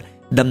นั้น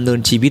ดำเนิน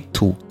ชีวิต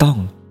ถูกต้อง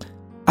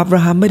อับร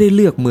าฮัมไม่ได้เ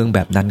ลือกเมืองแบ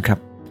บนั้นครับ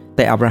แ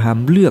ต่อับราฮัม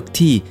เลือก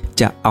ที่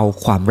จะเอา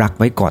ความรัก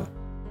ไว้ก่อน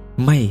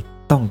ไม่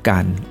ต้องกา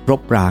รร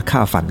บราฆ่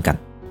าฟันกัน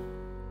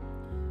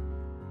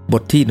บ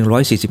ท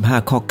ที่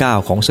145ข้อ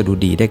9ของสดุ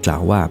ดีได้กล่า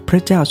วว่าพร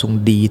ะเจ้าทรง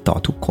ดีต่อ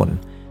ทุกคน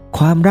ค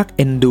วามรักเ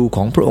อ็นดูข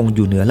องพระองค์อ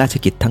ยู่เหนือราช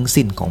กิจทั้ง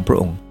สิ้นของพระ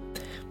องค์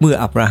เมื่อ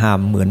อับราฮัม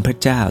เหมือนพระ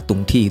เจ้าตร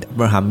งที่อับ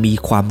ราฮัมมี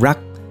ความรัก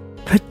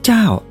พระเจ้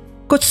า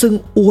ก็ทรง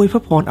อวยพร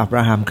ะพรอับร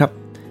าฮัมครับ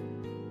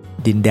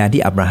ดินแดน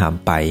ที่อับราฮัม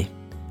ไป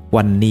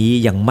วันนี้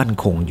ยังมั่น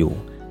คงอยู่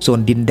ส่วน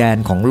ดินแดน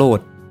ของโลด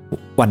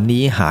วัน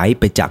นี้หาย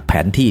ไปจากแผ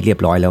นที่เรียบ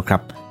ร้อยแล้วครั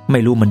บไม่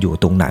รู้มันอยู่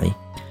ตรงไหน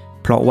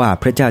เพราะว่า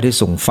พระเจ้าได้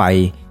ส่งไฟ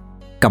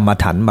กรรม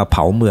ฐานมาเผ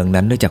าเมือง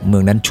นั้นเนื่องจากเมื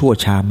องนั้นชั่ว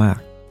ช้ามาก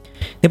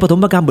ในปฐ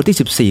มกาลบท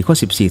ที่14ข้อ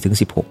14ถึง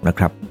16นะค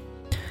รับ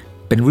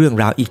เป็นเรื่อง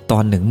ราวอีกตอ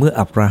นหนึ่งเมื่อ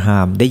อับราฮั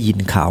มได้ยิน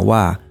ข่าวว่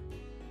า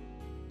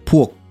พ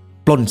วก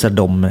ปล้นสะ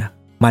ดม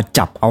มา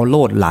จับเอาโล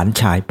ดหลาน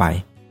ชายไป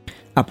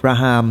อับรา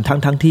ฮัม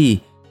ทั้งที่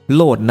โ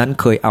ลดนั้น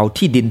เคยเอา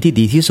ที่ดินที่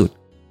ดีที่สุด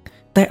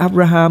แต่อับ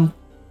ราฮัม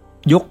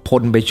ยกพ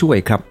ลไปช่วย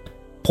ครับ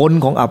พล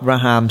ของอับรา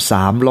ฮัม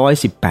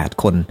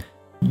318คน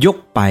ยก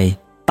ไป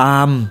ตา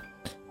ม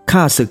ฆ่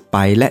าศึกไป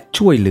และ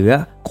ช่วยเหลือ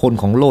คน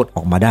ของโลตอ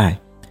อกมาได้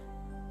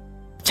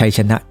ชัยช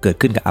นะเกิด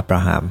ขึ้นกับอับร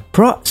าฮัมเพ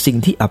ราะสิ่ง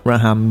ที่อับรา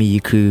ฮัมมี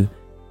คือ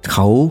เข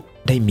า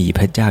ได้มีพ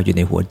ระเจ้าอยู่ใ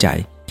นหัวใจ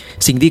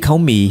สิ่งที่เขา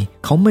มี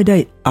เขาไม่ได้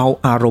เอา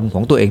อารมณ์ข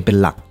องตัวเองเป็น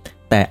หลัก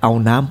แต่เอา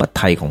น้ำพระ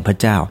ทัยของพระ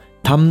เจ้า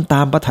ทำต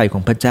ามพระทัยขอ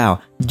งพระเจ้า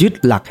ยึด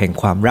หลักแห่ง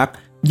ความรัก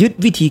ยึด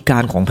วิธีกา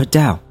รของพระเ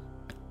จ้า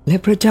และ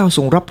พระเจ้าท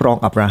รงรับรอง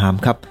อับราฮัม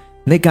ครับ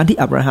ในการที่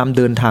อับราฮัมเ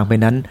ดินทางไป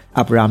นั้น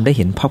อับราฮัมได้เ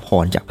ห็นพระพ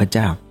รจากพระเ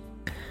จ้า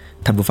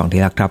ท่านผู้ฟัง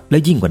ที่รักครับและ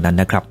ยิ่งกว่านั้น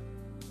นะครับ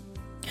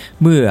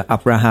เมื่ออั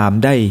บราฮัม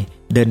ได้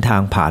เดินทา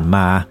งผ่านม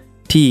า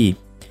ที่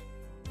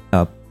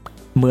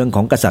เมืองข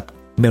องกษัตริย์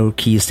เมล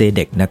คีเซเด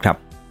กนะครับ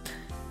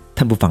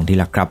ท่านผู้ฟังที่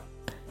รักครับ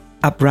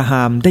อับรา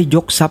ฮัมได้ย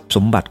กทรัพย์ส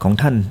มบัติของ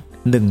ท่าน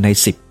1 ใน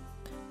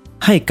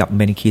 10ให้กับเ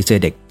มลคีเซ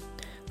เดก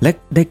และ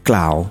ได้ก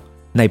ล่าว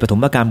ในปฐ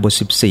มกาลบท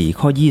14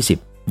ข้อ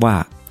20ว่า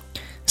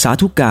สา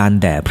ธุการ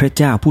แด่พระ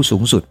เจ้าผู้สู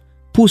งสุด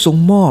ผู้ทรง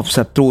มอบ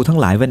ศัตรูทั้ง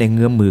หลายไว้ในเ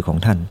งื้อมมือของ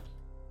ท่าน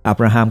อับ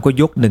ราฮัมก็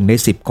ยก1 ใน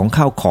 10ของ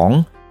ข้าวของ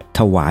ถ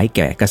วายแ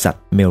ก่กษัตริ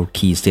ย์เมล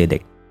คีเซเด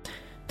ก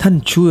ท่าน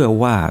เชื่อ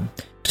ว่า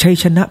ชัย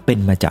ชนะเป็น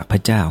มาจากพร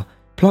ะเจ้า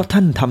เพราะท่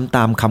านทำต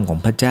ามคำของ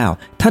พระเจ้า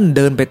ท่านเ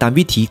ดินไปตาม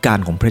วิถีการ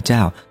ของพระเจ้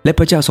าและพ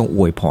ระเจ้าทรงอ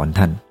วยพร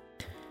ท่าน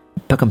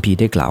พระคัมภีร์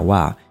ได้กล่าวว่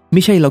าไ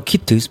ม่ใช่เราคิด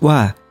ถือว่า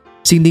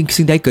สิ่ง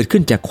ใดเกิดขึ้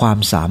นจากความ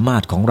สามาร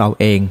ถของเรา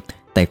เอง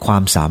แต่ควา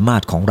มสามาร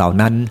ถของเรา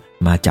นั้น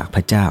มาจากพ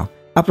ระเจ้า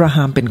อับรา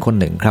ฮัมเป็นคน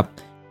หนึ่งครับ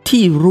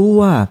ที่รู้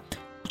ว่า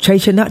ชัย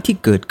ชนะที่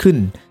เกิดขึ้น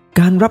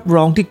การรับร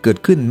องที่เกิด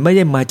ขึ้นไม่ไ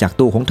ด้มาจาก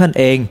ตัวของท่าน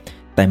เอง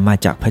แต่มา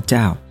จากพระเ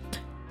จ้า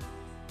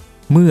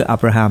เมื่ออั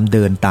บราฮัมเ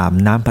ดินตาม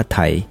น้ำพระ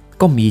ทัย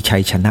ก็มีชั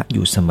ยชนะอ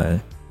ยู่เสมอ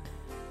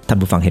ท่าน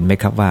ผู้ฟังเห็นไหม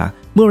ครับว่า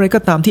เมื่อไรก็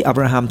ตามที่อับ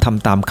ราฮัมท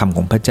ำตามคำข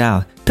องพระเจ้า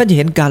ท่านจะเ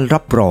ห็นการรั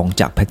บรอง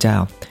จากพระเจ้า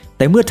แ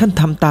ต่เมื่อท่าน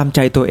ทำตามใจ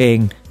ตัวเอง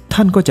ท่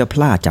านก็จะพ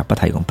ลาดจากพระ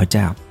ทัยของพระเ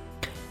จ้า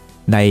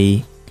ใน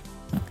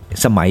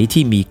สมัย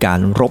ที่มีการ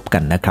รบกั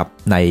นนะครับ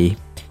ใน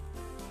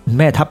แ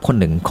ม่ทัพคน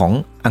หนึ่งของ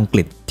อังก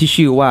ฤษที่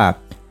ชื่อว่า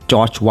จ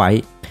อร์จไว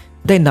ท์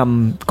ได้น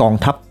ำกอง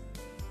ทัพ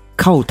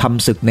เข้าท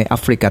ำศึกในแอ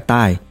ฟริกาใ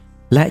ต้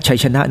และชัย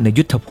ชนะใน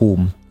ยุทธภู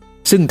มิ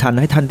ซึ่งทำ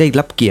ให้ท่านได้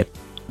รับเกียรติ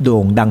โด่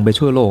งดังไป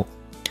ทั่วโลก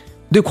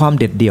ด้วยความ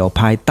เด็ดเดี่ยว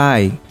ภายใต้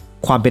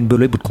ความเป็นบ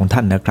ริบุตรของท่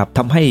านนะครับท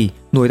ำให้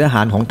หน่วยทห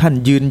ารของท่าน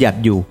ยืนหยัด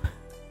อยู่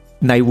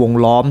ในวง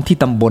ล้อมที่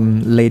ตำบล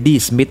เลดี้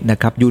สมิธนะ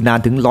ครับอยู่นาน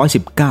ถึง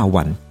119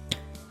 วัน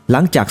หลั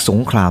งจากสง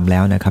ครามแล้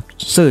วนะครับ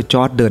เซอร์จ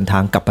อร์จเดินทา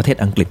งกลับประเทศ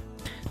อังกฤษ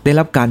ได้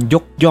รับการย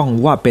กย่อง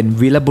ว่าเป็น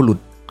วีรบุรุษ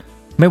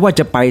ไม่ว่า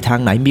จะไปทาง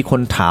ไหนมีค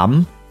นถาม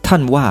ท่า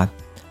นว่า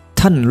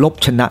ท่านลบ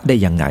ชนะได้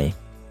ยังไง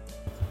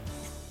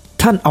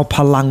ท่านเอาพ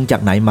ลังจา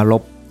กไหนมาล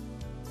บ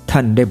ท่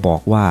านได้บอ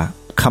กว่า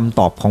คำ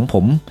ตอบของผ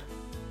ม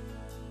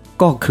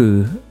ก็คือ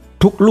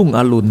ทุกรุ่งอ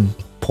รุณ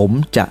ผม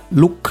จะ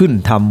ลุกขึ้น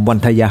ทำวัน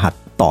ทยหัต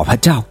ถ์ต่อพระ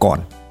เจ้าก่อน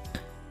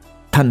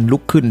ท่านลุ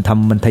กขึ้นท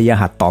ำวันทย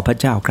หัตถ์ต่อพระ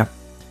เจ้าครับ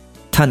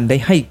ท่านได้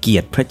ให้เกีย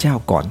รติพระเจ้า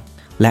ก่อน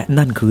และ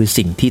นั่นคือ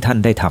สิ่งที่ท่าน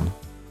ได้ท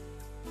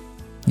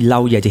ำเรา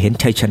อยากจะเห็น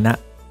ชัยชนะ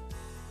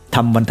ท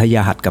ำวันทย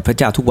หัตถ์กับพระ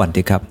เจ้าทุกวัน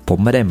สิครับผม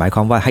ไม่ได้หมายคว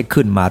ามว่าให้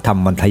ขึ้นมาท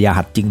ำวันทย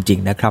หัตถ์จริง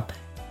ๆนะครับ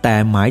แต่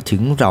หมายถึ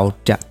งเรา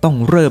จะต้อง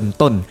เริ่ม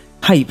ต้น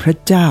ให้พระ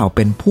เจ้าเ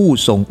ป็นผู้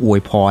ทรงอว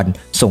ยพร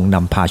ทรงน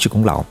ำพาชีวิตข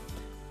องเรา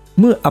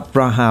เมื่ออับ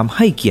ราฮัมใ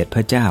ห้เกียรติพ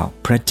ระเจ้า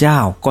พระเจ้า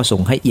ก็ทร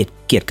งให้เ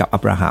กียรติกับอั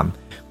บราฮัม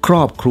คร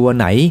อบครัว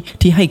ไหน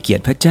ที่ให้เกียร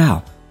ติพระเจ้า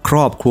คร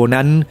อบครัว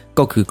นั้น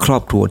ก็คือครอ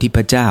บครัวที่พ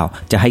ระเจ้า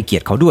จะให้เกีย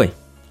รติเขาด้วย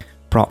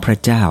เพราะพระ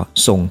เจ้า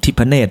ทรงทิ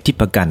พเนตรทิ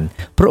พกัน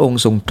พระองค์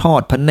ทรงทอ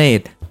ดพระเนต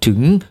รถึง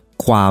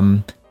ความ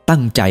ตั้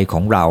งใจข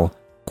องเรา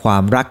ควา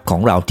มรักขอ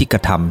งเราที่กร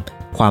ะท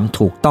ำความ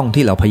ถูกต้อง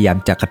ที่เราพยายาม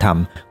จะกระท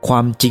ำคว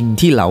ามจริง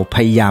ที่เราพ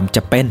ยายามจ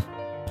ะเป็น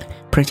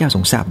พระเจ้าทร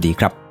งทราบดี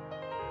ครับ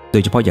โด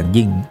ยเฉพาะอย่าง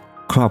ยิ่ง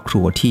ครอบค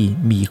รัวที่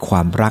มีคว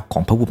ามรักขอ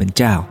งพระผู้เป็น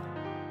เจ้า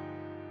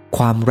ค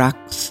วามรัก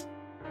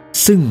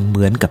ซึ่งเห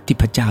มือนกับที่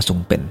พระเจ้าทรง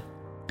เป็น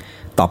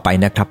ต่อไป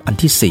นะครับอัน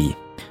ที่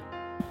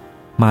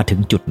4มาถึง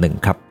จุดหนึ่ง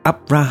ครับอั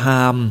บรา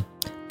ฮัม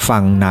ฟั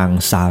งนาง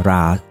ซาร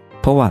า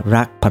เพราะว่า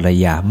รักภรร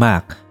ยามา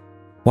ก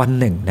วัน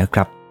หนึ่งนะค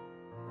รับ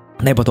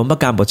ในปฐม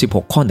กาลบท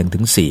16ข้อ1ถึ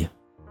ง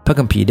4พระ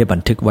คัมภีร์ได้บั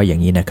นทึกไว้อย่า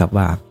งนี้นะครับ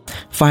ว่า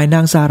ฝ่ายนา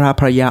งซารา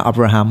ภรรยาอับ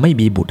ราฮัมไม่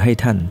มีบุตรให้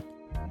ท่าน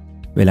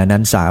เวลานั้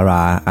นซาร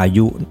าอา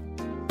ยุ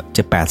จ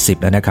ะ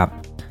80แล้วนะครับ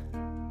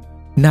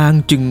นาง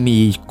จึงมี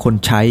คน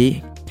ใช้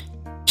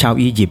ชาว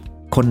อียิปต์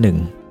คนหนึ่ง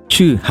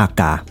ชื่อฮา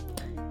กา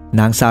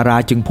นางซารา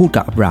จึงพูด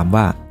กับอับราฮัม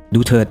ว่าดู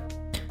เถิด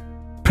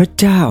พระ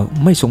เจ้า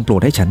ไม่ทรงโปร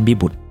ดให้ฉันมี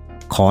บุตร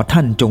ขอท่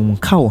านจง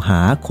เข้าหา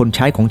คนใ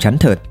ช้ของฉัน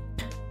เถิด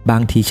บา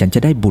งทีฉันจะ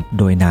ได้บุตร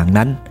โดยนาง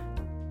นั้น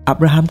อับ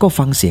ราฮัมก็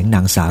ฟังเสียงน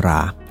างซารา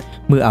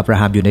เมื่ออับรา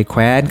ฮัมอยู่ในแค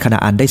ว้นคานา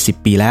อันได้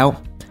10 ปีแล้ว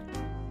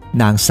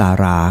นางซา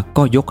รา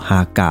ก็ยกฮ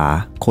ากา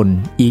คน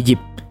อียิป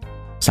ต์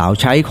สาว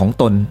ใช้ของ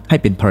ตนให้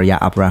เป็นภรรยา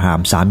อับราฮัม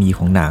สามีข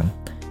องนาง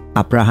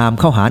อับราฮัม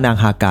เข้าหานาง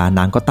ฮากาน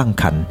างก็ตั้ง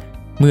ครรภ์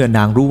เมื่อน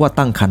างรู้ว่า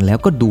ตั้งครรภ์แล้ว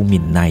ก็ดูห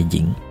มิ่นนายห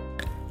ญิง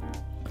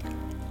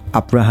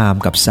อับราฮัม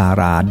กับซา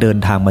ราเดิน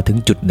ทางมาถึง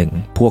จุดหนึ่ง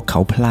พวกเขา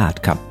พลาด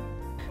ครับ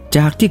จ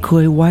ากที่เค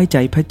ยไว้ใจ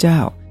พระเจ้า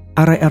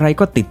อะไรๆ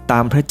ก็ติดตา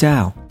มพระเจ้า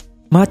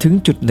มาถึง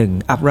จุดหนึ่ง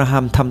อับราฮั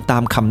มทำตา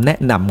มคำแนะ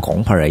นำของ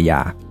ภรรย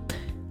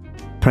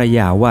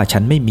าว่าฉั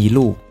นไม่มี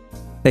ลูก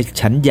แต่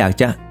ฉันอยาก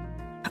จะ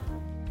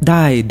ไ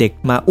ด้เด็ก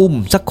มาอุ้ม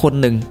สักคน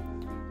หนึ่ง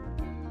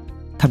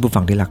ท่านผู้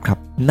ฟังที่รักครับ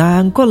นา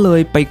งก็เล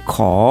ยไปข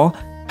อ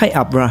ให้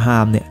อับราฮั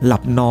มเนี่ยหลั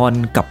บนอน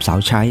กับสาว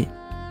ใช้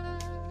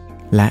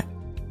และ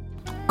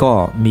ก็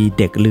มี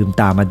เด็กลืม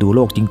ตามาดูโล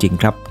กจริง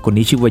ๆครับคน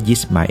นี้ชื่อว่ายิ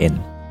สมาเอล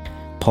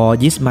พอ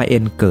ยิสมาเอ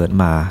ลเกิด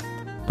มา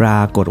ปร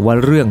ากฏว่า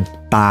เรื่อง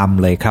ตาม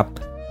เลยครับ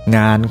ง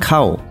านเข้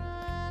า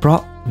เพรา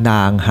ะน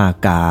างฮา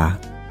กา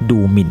ดู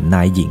หมิ่นน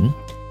ายหญิง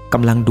ก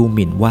ำลังดูห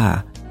มิ่นว่า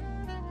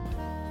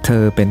เธ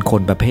อเป็นค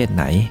นประเภทไ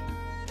หน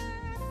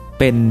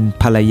เป็น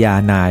ภรรยา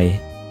นาย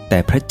แต่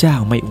พระเจ้า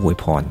ไม่อวย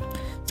พร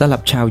สำหรั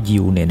บชาวยิ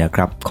วเนี่ยนะค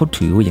รับเขา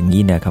ถือว่าอย่าง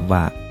นี้นะครับ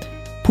ว่า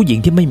ผู้หญิง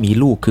ที่ไม่มี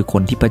ลูกคือค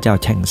นที่พระเจ้า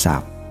แช่งสา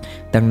ป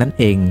ดังนั้น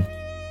เอง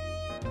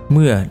เ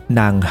มื่อ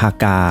นางฮา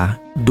กา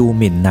ดูห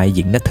มิ่นนายห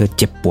ญิงนะเธอ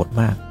เจ็บปวด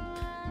มาก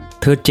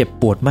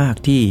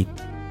ที่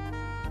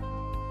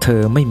เธ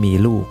อไม่มี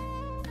ลูก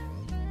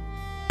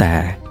แต่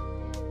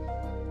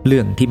เรื่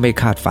องที่ไม่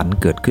คาดฝัน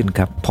เกิดขึ้นค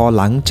รับพอ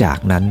หลังจาก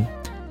นั้น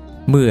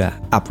เมื่อ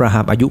อับราฮั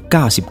มอายุ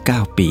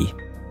99ปี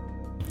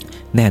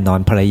แน่นอน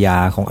ภรรยา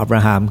ของอับร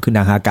าฮัมคือน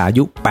างฮากาอา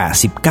ยุ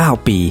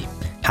89ปี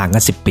ห่างกั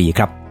น10ปีค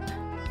รับ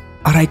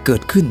อะไรเกิ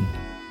ดขึ้น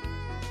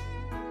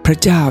พระ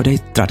เจ้าได้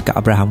ตรัสกับ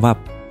อับราฮัมว่า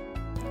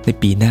ใน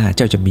ปีหน้าเ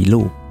จ้าจะมี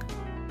ลูก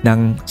นาง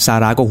ซา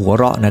ราก็หัว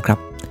เราะนะครับ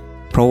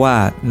เพราะว่า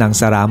นาง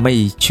ซาราไม่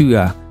เชื่อ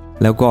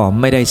แล้วก็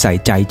ไม่ได้ใส่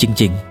ใจจ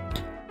ริง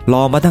ๆร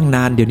อมาตั้งน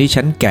านเดี๋ยวนี้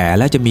ฉันแก่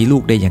แล้วจะมีลู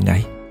กได้ยังไง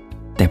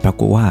แต่ปรา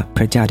กฏว่าพ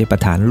ระเจ้าได้ปร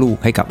ะทานลูก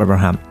ให้กับอับรา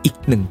ฮัมอีก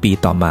1 ปี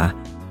ต่อมา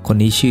คน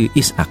นี้ชื่อ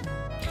อิสอัค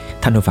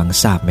ท่านผู้ฟัง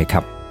ทราบไหมค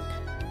รับ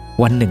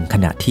วันหนึ่งข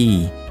ณะที่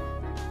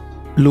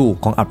ลูก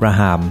ของอับรา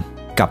ฮัม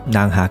กับน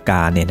างฮาก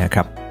าเนี่ยนะค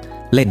รับ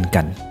เล่น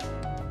กัน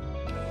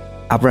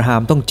อับราฮั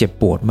มต้องเจ็บ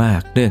ปวดมา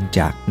กเนื่องจ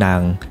ากนา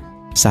ง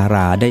ซาร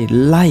าได้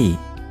ไล่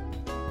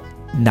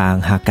นาง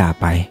ฮากา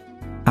ไป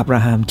อับร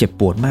าฮัมเจ็บ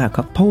ปวดมากค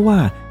รับเพราะว่า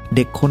เ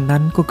ด็กคนนั้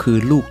นก็คือ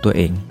ลูกตัวเ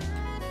อง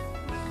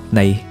ใน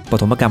ป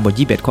ฐมกาลบท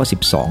21ข้อ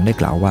12ได้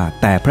กล่าวว่า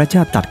แต่พระเจ้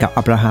าตรัสกับ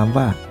อับราฮัม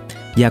ว่า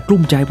อย่ากลุ้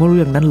มใจเพราะเ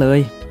รื่องนั้นเลย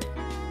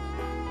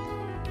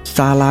ซ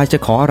าราจะ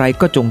ขออะไร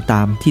ก็จงต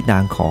ามที่นา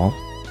งขอ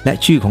และ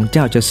ชื่อของเ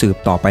จ้าจะสืบ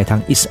ต่อไปทา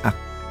งอิสอัค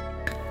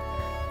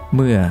เ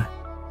มื่อ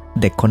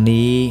เด็กคน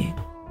นี้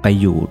ไป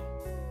อยู่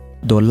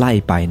โดนไล่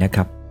ไปนะค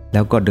รับแ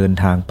ล้วก็เดิน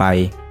ทางไป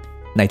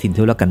ในถิ่น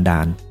ทุรกันดา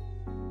ร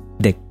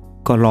เด็ก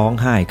ก็ร้อง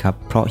ไห้ครับ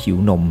เพราะหิว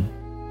นม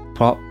เพ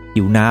ราะ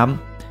หิวน้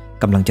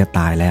ำกำลังจะต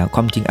ายแล้วคว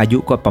ามจริงอายุ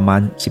ก็ประมา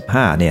ณ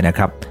15เนี่ยนะค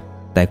รับ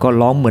แต่ก็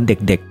ร้องเหมือนเ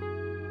ด็ก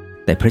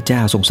ๆแต่พระเจ้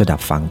าทรงสดับ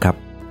ฟังครับ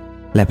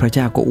และพระเ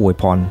จ้าก็อวย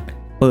พร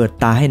เปิด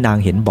ตาให้นาง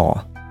เห็นบ่อ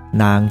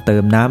นางเติ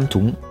มน้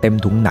ำเต็ม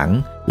ถุงหนัง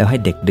แล้วให้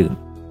เด็กดื่ม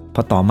พ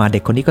อต่อมาเด็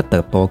กคนนี้ก็เติ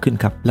บโตขึ้น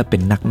ครับและเป็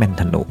นนักแม่น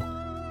ธนู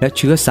และเ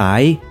ชื้อสา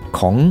ย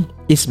ของ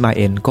อิสมาเ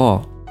อลก็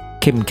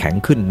เข้มแข็ง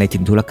ขึ้นในถิ่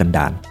นทุรกันด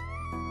าร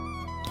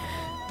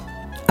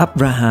อับ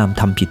ราฮัม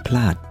ทำผิดพล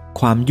าด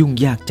ความยุ่ง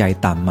ยากใจ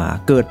ตามมา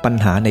เกิดปัญ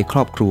หาในคร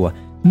อบครัว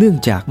เนื่อง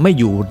จากไม่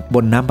อยู่บ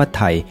นน้ำพระ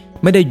ทัย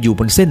ไม่ได้อยู่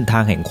บนเส้นทา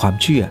งแห่งความ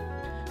เชื่อ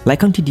หลาย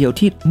ครั้งทีเดียว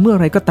ที่เมื่อ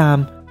ไรก็ตาม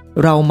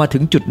เรามาถึ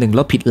งจุดหนึ่งแ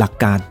ล้วผิดหลัก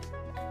การ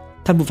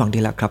ท่านผู้ฟัง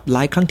ที่รักครับหล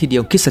ายครั้งทีเดี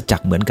ยวคริสตจัก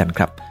รเหมือนกันค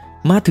รับ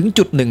มาถึง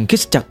จุดหนึ่งคริ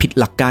สตจักรผิด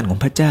หลักการของ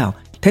พระเจ้า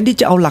แทนที่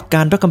จะเอาหลักก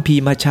ารพระคัมภี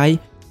ร์มาใช้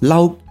เรา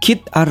คิด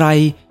อะไร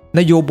น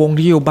โ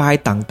ยบาย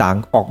ต่าง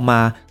ๆออกมา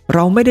เร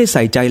าไม่ได้ใ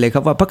ส่ใจเลยค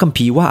รับว่าพระคัม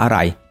ภีร์ว่าอะไร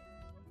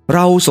เร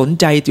าสน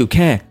ใจอยู่แ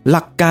ค่ห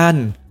ลักการ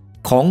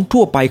ของ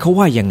ทั่วไปเขา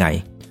ว่ายังไง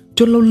จ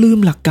นเราลืม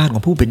หลักการขอ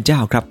งผู้เป็นเจ้า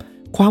ครับ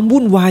ความ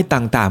วุ่นวาย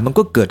ต่างๆมัน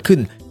ก็เกิดขึ้น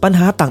ปัญห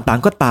าต่าง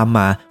ๆก็ตามม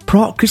าเพร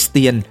าะคริสเ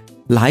ตียน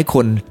หลายค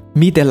น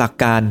มีแต่หลัก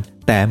การ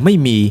แต่ไม่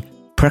มี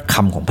พระค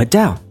ำของพระเ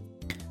จ้า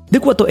นึ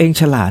กว่าตัวเอง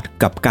ฉลาด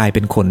กลับกลายเ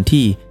ป็นคน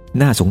ที่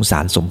น่าสงสา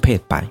รสมเพช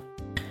ไป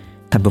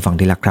ท่านผู้ฟัง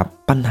ที่รักครับ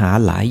ปัญหา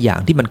หลายอย่าง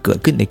ที่มันเกิด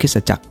ขึ้นในคริสต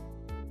จักร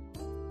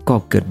ก็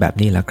เกิดแบบ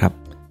นี้แหละครับ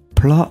เ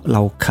พราะเร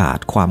าขาด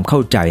ความเข้า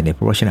ใจในพ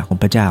ระวจนะของ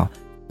พระเจ้า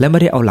และไม่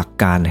ได้เอาหลัก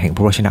การแห่งพ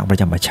ระวจนะของพระ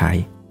เจ้ามาใช้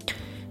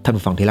ท่าน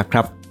ผู้ฟังที่รักค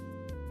รับ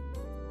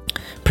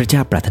พระเจ้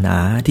าปรารถนา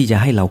ที่จะ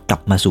ให้เรากลั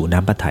บมาสู่น้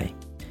ำพระทัย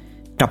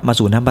กลับมา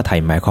สู่น้ำพระทัย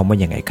หมายความว่า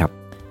อย่างไงครับ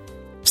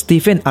สตี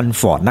เฟนอัน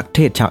ฟอร์ดนักเท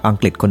ศชาวอัง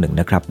กฤษคนหนึ่ง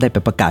นะครับได้ไป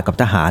ประกาศกับ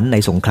ทหารใน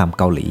สงคราม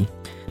เกาหลี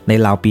ใน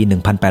ราวปี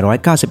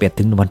 1891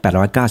 ถึง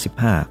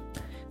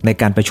 1895 ใน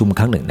การประชุมค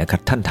รั้งหนึ่งนะครั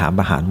บท่านถาม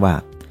ทหารว่า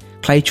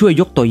ใครช่วย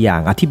ยกตัวอย่า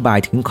งอธิบาย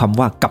ถึงคำ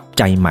ว่ากลับใ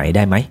จใหม่ไ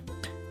ด้ไหม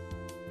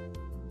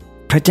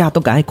พระเจ้าต้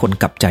องการให้คน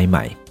กลับใจให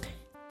ม่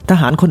ท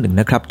หารคนหนึ่ง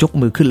นะครับยก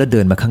มือขึ้นแล้วเดิ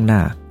นมาข้างหน้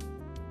า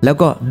แล้ว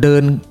ก็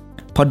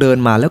พอเดิน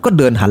มาแล้วก็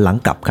เดินหันหลัง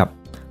กลับครับ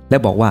และ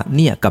บอกว่าเ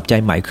นี่ยกลับใจ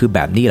ใหม่คือแบ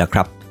บนี้แหละค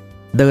รับ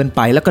เดินไป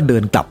แล้วก็เดิ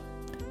นกลับ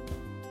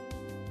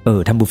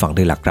ท่านผู้ฟังไ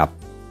ด้หลักครับ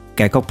แ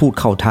กก็พูด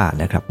เข้าท่า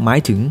นะครับหมาย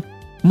ถึง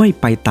ไม่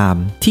ไปตาม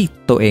ที่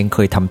ตัวเองเค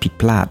ยทำผิด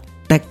พลาด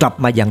แต่กลับ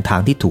มายังทา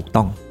งที่ถูก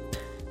ต้อง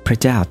พระ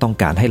เจ้าต้อง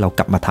การให้เราก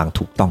ลับมาทาง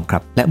ถูกต้องครั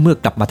บและเมื่อ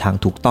กลับมาทาง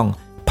ถูกต้อง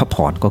พระพ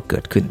รก็เกิ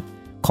ดขึ้น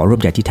ขอร่ว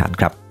มใจอธิษฐาน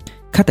ครับ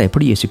ข้าแต่พร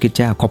ะเยซูคริสต์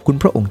เจ้าขอบคุณ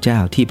พระองค์เจ้า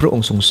ที่พระอง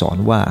ค์ทรงสอน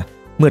ว่า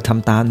เมื่อท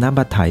ำตามน้ำพ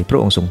ระทัยพระ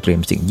องค์ทรงเตรีย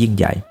มสิ่งยิ่ง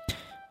ใหญ่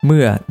เ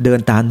มื่อเดิน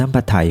ตามน้ำพร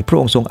ะทัยพระ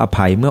องค์ทรงอ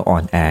ภัยเมื่ออ่อ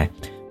นแอ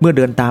เมื่อเ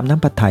ดินตามน้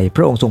ำพระทัยพ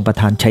ระองค์ทรงประ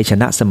ทานชัยช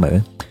นะเสมอ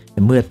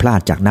เมื่อพลา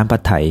ดจากน้ำพร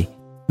ะทัย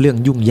เรื่อง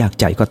ยุ่งยาก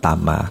ใจก็ตาม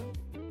มา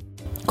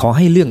ขอใ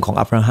ห้เรื่องของ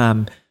อับราฮัม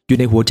อยู่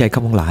ในหัวใจข้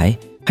าพงหลาย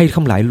ให้ข้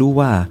าพงหลายรู้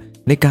ว่า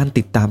ในการ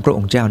ติดตามพระอ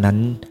งค์เจ้านั้น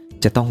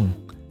จะต้อง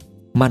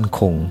มั่น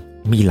คง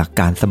มีหลัก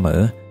การเสม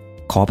อ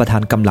ขอประทา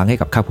นกำลังให้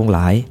กับข้าพงหล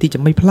ายที่จะ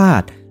ไม่พลา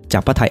ดจา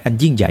กพระทัยอัน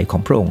ยิ่งใหญ่ขอ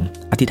งพระองค์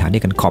อธิษฐานด้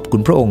วยกันขอบคุ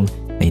ณพระองค์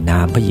ในนา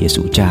มพระเย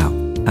ซูเจ้า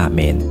อาเ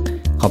มน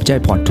ขอบใจ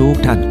พรทุก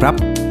ท่านครับ